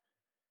like,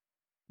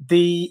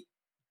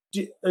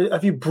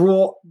 have you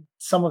brought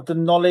some of the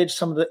knowledge,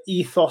 some of the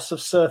ethos of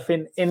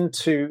surfing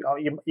into?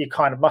 You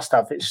kind of must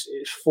have. It's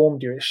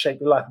formed you. It's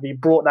shaped your life. Have you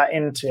brought that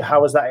into?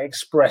 How is that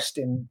expressed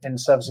in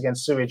Surfers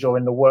Against Sewage, or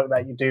in the work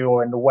that you do,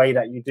 or in the way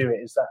that you do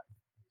it?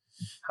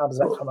 How does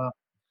that come out?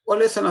 Well,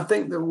 listen, I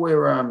think that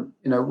we're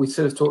we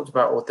sort of talked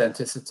about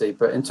authenticity,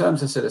 but in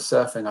terms of sort of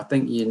surfing, I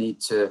think you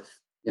need to.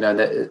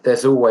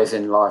 There's always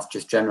in life,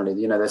 just generally,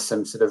 there's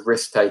some sort of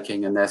risk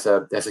taking, and there's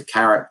a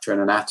character and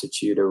an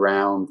attitude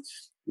around,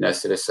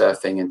 sort of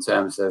surfing in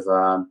terms of,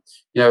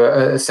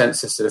 a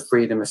sense of sort of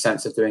freedom, a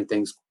sense of doing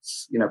things,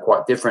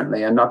 quite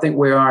differently. And I think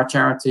we are a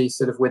charity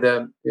sort of with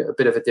a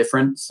bit of a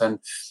difference, and,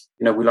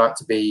 we like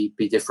to be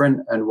different,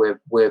 and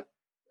we're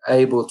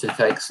able to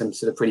take some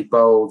sort of pretty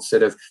bold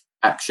sort of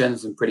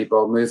actions and pretty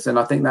bold moves, and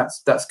I think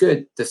that's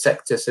good. The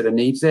sector sort of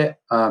needs it.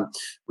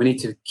 We need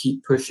to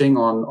keep pushing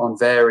on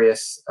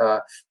various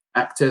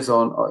actors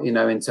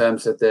in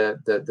terms of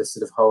the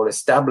sort of whole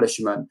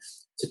establishment,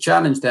 to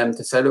challenge them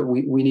to say, look,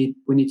 we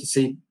need to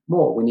see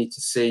more. We need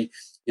to see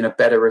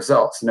better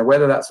results.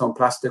 Whether that's on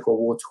plastic or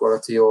water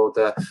quality or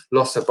the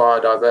loss of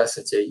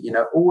biodiversity.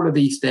 All of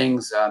these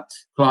things,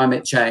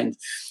 climate change.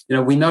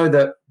 We know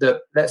that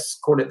let's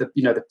call it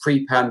the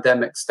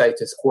pre-pandemic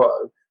status quo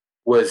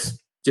was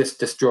just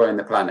destroying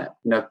the planet.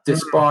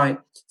 Despite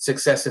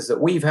successes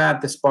that we've had,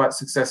 despite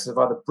successes of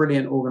other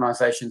brilliant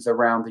organizations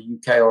around the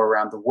UK or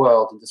around the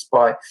world, and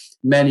despite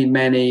many,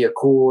 many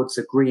accords,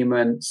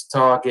 agreements,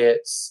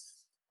 targets,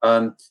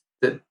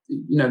 that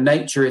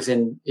nature is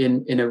in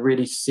a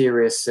really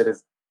serious sort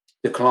of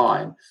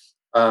decline,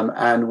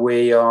 and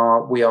we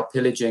are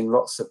pillaging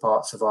lots of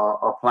parts of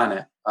our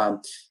planet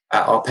at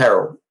our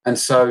peril. And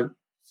so,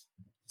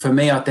 for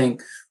me, I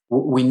think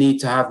we need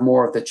to have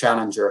more of the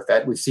challenger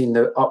effect. We've seen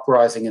the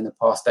uprising in the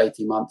past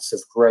 18 months of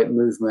great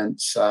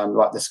movements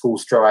like the school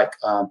strike,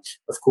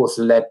 of course,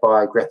 led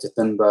by Greta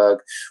Thunberg.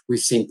 We've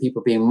seen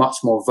people being much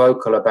more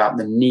vocal about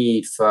the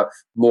need for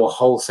more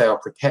wholesale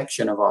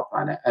protection of our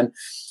planet. And,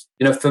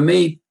 for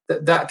me,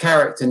 that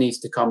character needs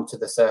to come to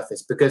the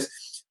surface, because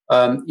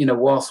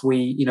whilst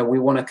we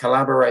want to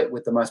collaborate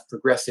with the most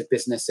progressive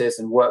businesses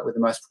and work with the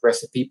most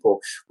progressive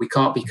people, we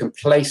can't be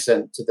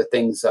complacent to the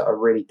things that are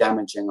really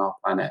damaging our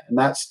planet. And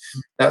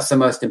that's the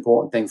most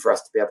important thing for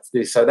us to be able to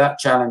do. So that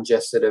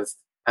challenger sort of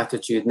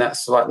attitude and that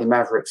slightly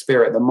maverick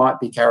spirit that might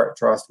be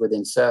characterized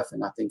within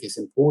surfing, I think is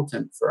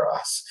important for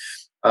us.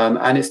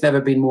 And it's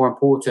never been more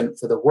important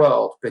for the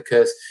world,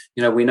 because,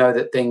 we know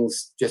that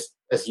things just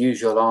as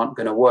usual aren't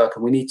going to work.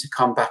 And we need to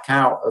come back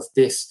out of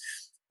this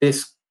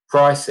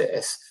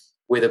crisis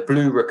with a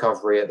blue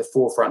recovery at the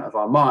forefront of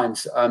our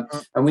minds. And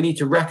we need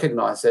to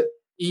recognize that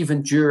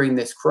even during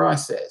this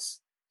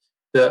crisis,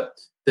 that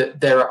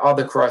there are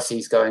other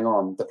crises going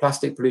on. The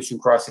plastic pollution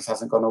crisis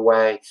hasn't gone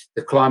away.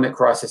 The climate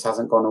crisis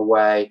hasn't gone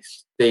away.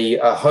 The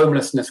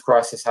homelessness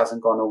crisis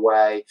hasn't gone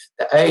away.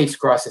 The AIDS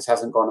crisis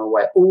hasn't gone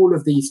away. All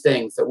of these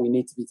things that we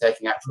need to be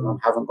taking action on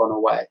haven't gone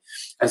away.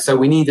 And so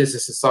we need, as a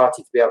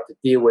society, to be able to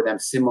deal with them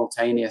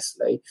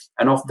simultaneously.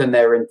 And often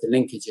there are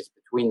interlinkages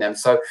between them.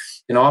 So,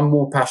 I'm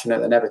more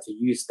passionate than ever to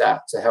use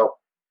that to help,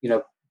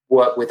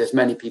 work with as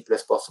many people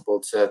as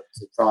possible to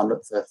try and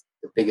look for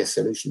the biggest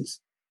solutions.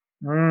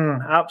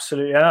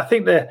 Absolutely. And I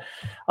think that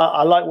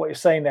I like what you're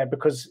saying there,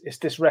 because it's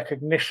this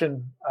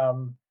recognition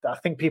that I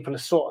think people are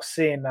sort of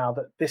seeing now,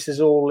 that this is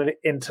all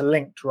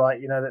interlinked, right?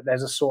 That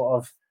there's a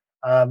sort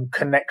of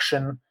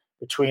connection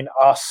between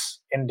us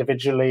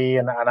individually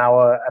and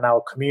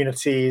our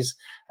communities,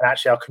 and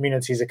actually our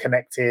communities are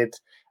connected.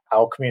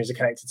 Our communities are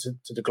connected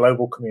to the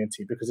global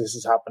community, because this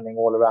is happening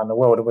all around the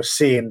world, and we're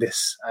seeing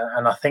this.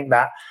 And I think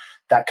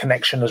that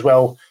connection as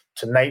well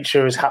to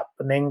nature is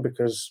happening,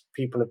 because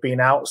people have been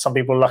out. Some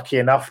people lucky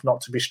enough not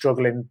to be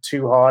struggling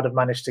too hard have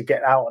managed to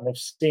get out and they've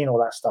seen all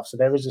that stuff. So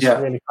there is this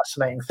really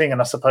fascinating thing.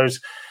 And I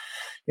suppose,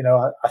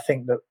 I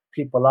think that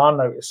people are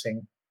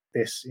noticing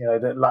this,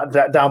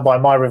 that down by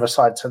my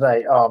riverside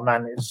today, oh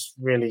man, it's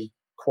really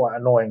quite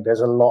annoying. There's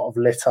a lot of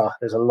litter.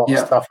 There's a lot of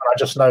stuff. And I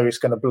just know it's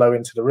going to blow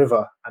into the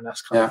river. And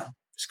that's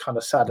it's kind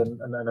of sad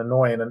and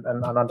annoying.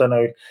 And I don't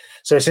know.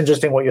 So it's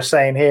interesting what you're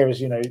saying here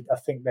is, I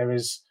think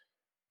there's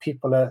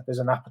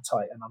an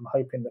appetite, and I'm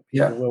hoping that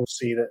people will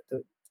see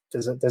that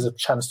there's a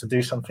chance to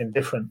do something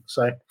different.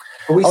 So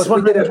I was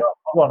wondering,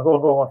 go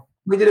on.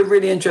 We did a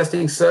really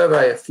interesting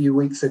survey a few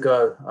weeks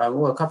ago,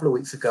 a couple of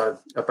weeks ago,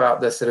 about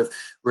the sort of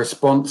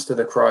response to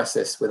the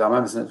crisis with our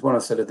members. And it's one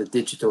of sort of the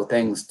digital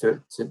things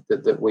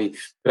that we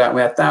put out.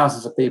 We had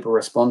thousands of people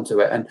respond to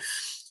it. And,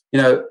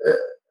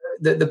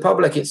 the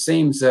public, it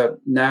seems, are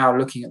now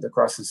looking at the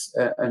crisis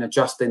and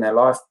adjusting their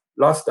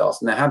lifestyles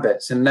and their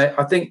habits. And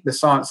I think the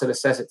science sort of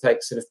says it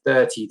takes sort of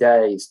 30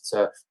 days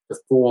to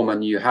form a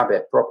new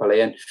habit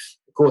properly. And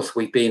of course,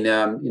 we've been,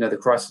 the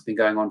crisis has been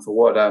going on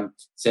for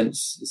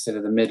since sort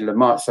of the middle of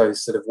March. So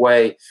sort of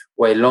way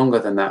longer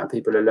than that. And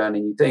people are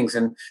learning new things.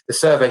 And the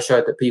survey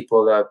showed that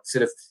people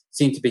sort of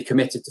seem to be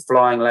committed to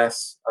flying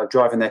less,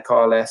 driving their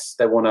car less.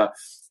 They want to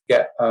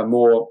get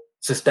more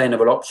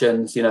sustainable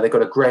options. They've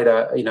got a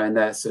greater, in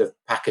their sort of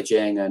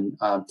packaging and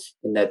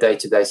in their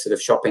day-to-day sort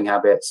of shopping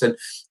habits, and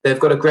they've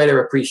got a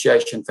greater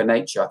appreciation for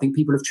nature. I think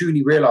people have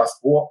truly realised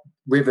what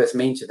rivers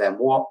mean to them,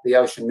 what the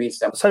ocean means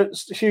to them. So,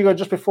 Hugo,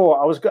 just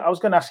before I was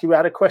going to ask you, we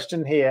had a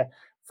question here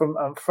from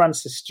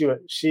Frances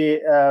Stewart.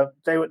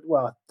 They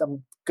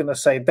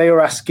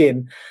were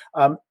asking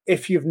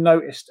if you've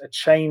noticed a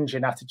change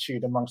in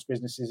attitude amongst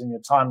businesses in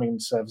your time in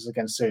service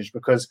against sewage,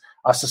 because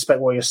I suspect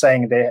what you're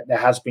saying, there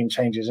has been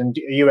changes. And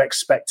are you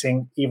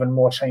expecting even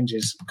more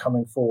changes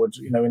coming forward,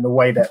 in the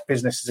way that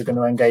businesses are going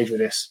to engage with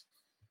this?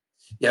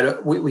 Yeah,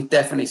 look, we've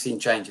definitely seen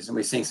changes, and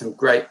we've seen some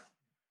great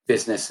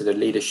business sort of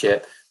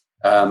leadership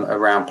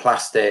around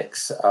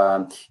plastics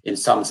in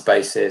some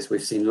spaces.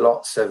 We've seen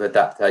lots of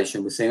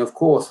adaptation. We're seeing, of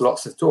course,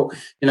 lots of talk.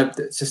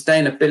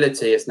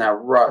 Sustainability is now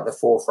right at the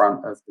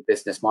forefront of the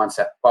business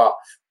mindset, but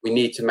we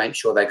need to make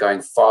sure they're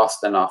going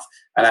fast enough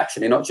and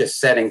actually not just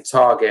setting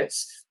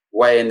targets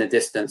way in the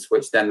distance,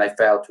 which then they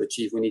failed to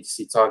achieve. We need to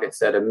see targets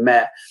that are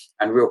met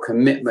and real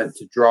commitment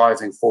to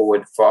driving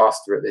forward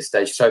faster at this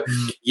stage. So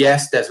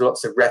yes, there's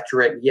lots of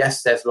rhetoric.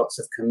 Yes, there's lots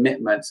of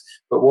commitments.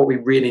 But what we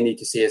really need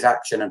to see is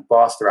action, and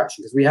faster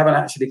action, because we haven't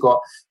actually got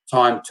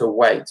time to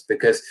wait,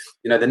 because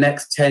the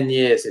next 10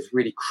 years is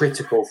really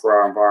critical for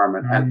our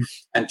environment,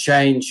 and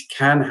change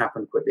can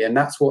happen quickly, and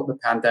that's what the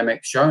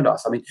pandemic showed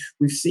us. I mean,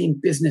 we've seen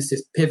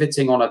businesses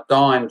pivoting on a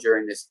dime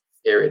during this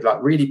period, like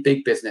really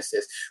big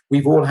businesses.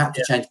 We've all had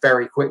to change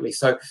very quickly.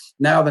 So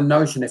now the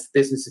notion, if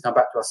businesses come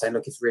back to us saying,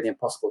 look, it's really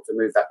impossible to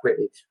move that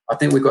quickly, I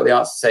think we've got the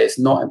answer to say it's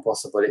not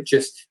impossible. It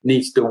just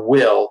needs the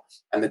will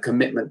and the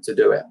commitment to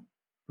do it.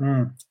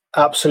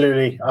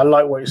 Absolutely. I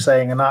like what you're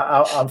saying. And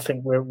I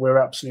think we're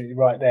absolutely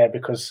right there,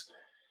 because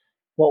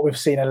what we've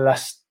seen in the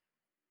last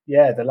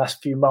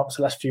few months,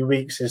 the last few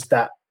weeks, is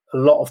that a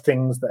lot of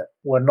things that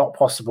were not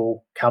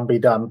possible can be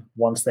done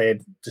once they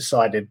had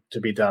decided to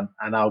be done.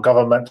 And our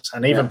governments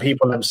and even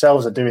people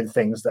themselves are doing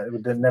things that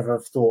they never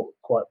have thought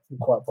quite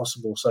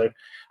possible. So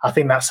I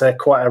think that's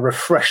quite a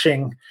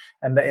refreshing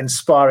and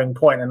inspiring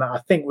point. And I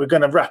think we're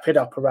going to wrap it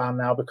up around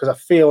now, because I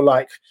feel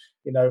like,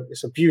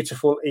 it's a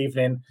beautiful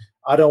evening.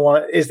 I don't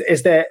want to,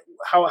 is there,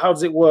 how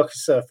does it work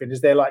surfing?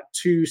 Is there like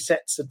 2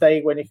 sets a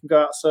day when you can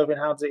go out surfing?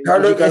 How does it? No,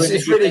 look,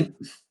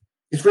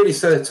 it's really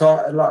sort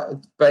of like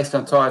based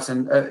on tides,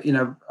 and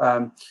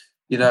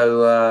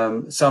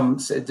some,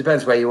 it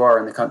depends where you are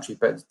in the country,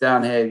 but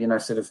down here,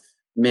 sort of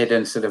mid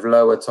and sort of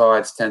lower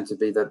tides tend to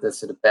be the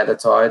sort of better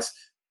tides.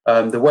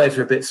 The waves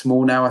are a bit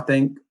small now, I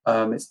think.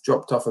 It's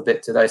dropped off a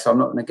bit today, so I'm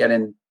not going to get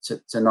in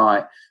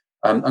tonight.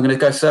 I'm going to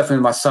go surfing with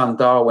my son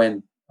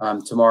Darwin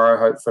tomorrow,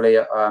 hopefully,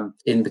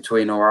 in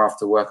between or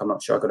after work. I'm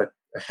not sure. I've got a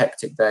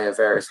hectic day of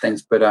various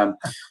things, but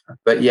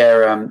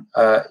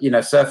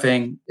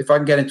surfing, if I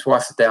can get in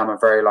twice a day, I'm a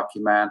very lucky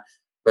man.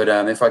 But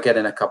if I get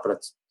in a couple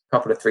of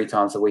 3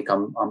 times a week,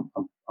 I'm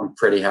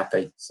pretty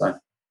happy. So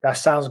that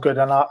sounds good,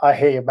 and I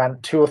hear you, man.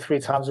 2 or 3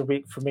 times a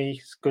week for me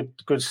is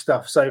good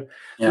stuff. So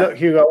look,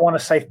 Hugo, I want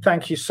to say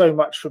thank you so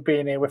much for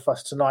being here with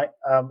us tonight.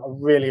 I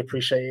really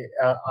appreciate it.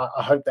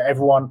 I hope that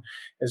everyone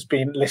has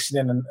been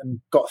listening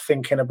and got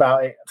thinking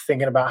about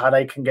how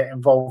they can get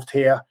involved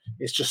here.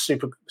 It's just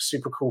super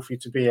cool for you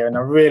to be here, and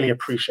I really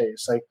appreciate it.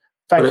 So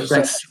thank you so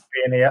much for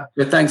being here.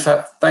 Yeah, thanks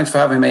for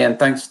having me, and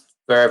thanks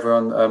for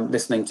everyone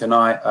listening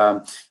tonight.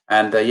 I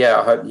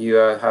hope you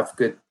have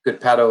good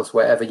paddles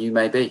wherever you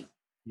may be.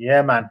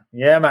 Yeah, man.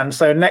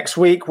 So next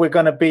week we're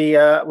going to be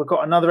we've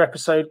got another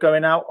episode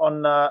going out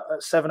on at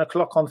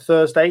 7:00 on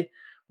Thursday.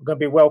 We're going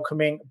to be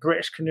welcoming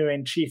British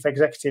Canoeing Chief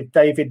Executive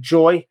David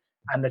Joy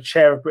and the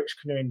Chair of British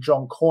Canoeing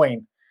John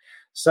Coyne.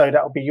 So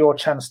that will be your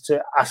chance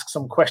to ask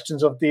some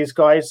questions of these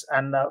guys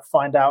and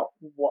find out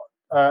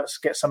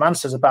get some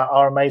answers about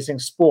our amazing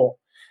sport.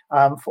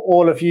 For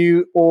all of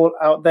you all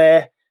out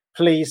there,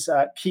 please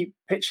keep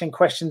pitching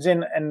questions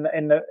in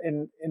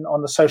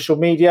on the social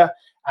media.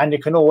 And you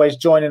can always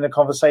join in the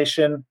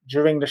conversation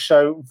during the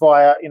show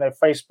via,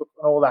 Facebook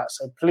and all that.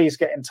 So please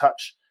get in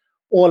touch.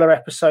 All our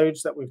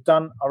episodes that we've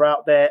done are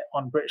out there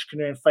on British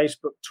Canoeing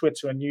Facebook,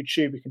 Twitter, and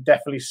YouTube. You can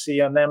definitely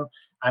see on them.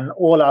 And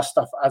all our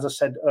stuff, as I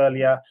said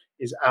earlier,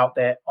 is out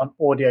there on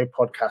audio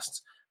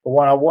podcasts. But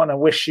I want to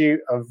wish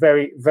you a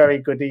very, very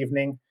good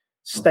evening.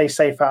 Stay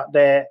safe out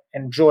there.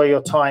 Enjoy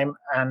your time.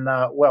 And,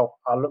 I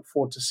look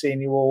forward to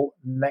seeing you all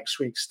next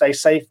week. Stay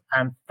safe.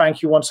 And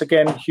thank you once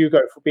again,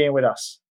 Hugo, for being with us.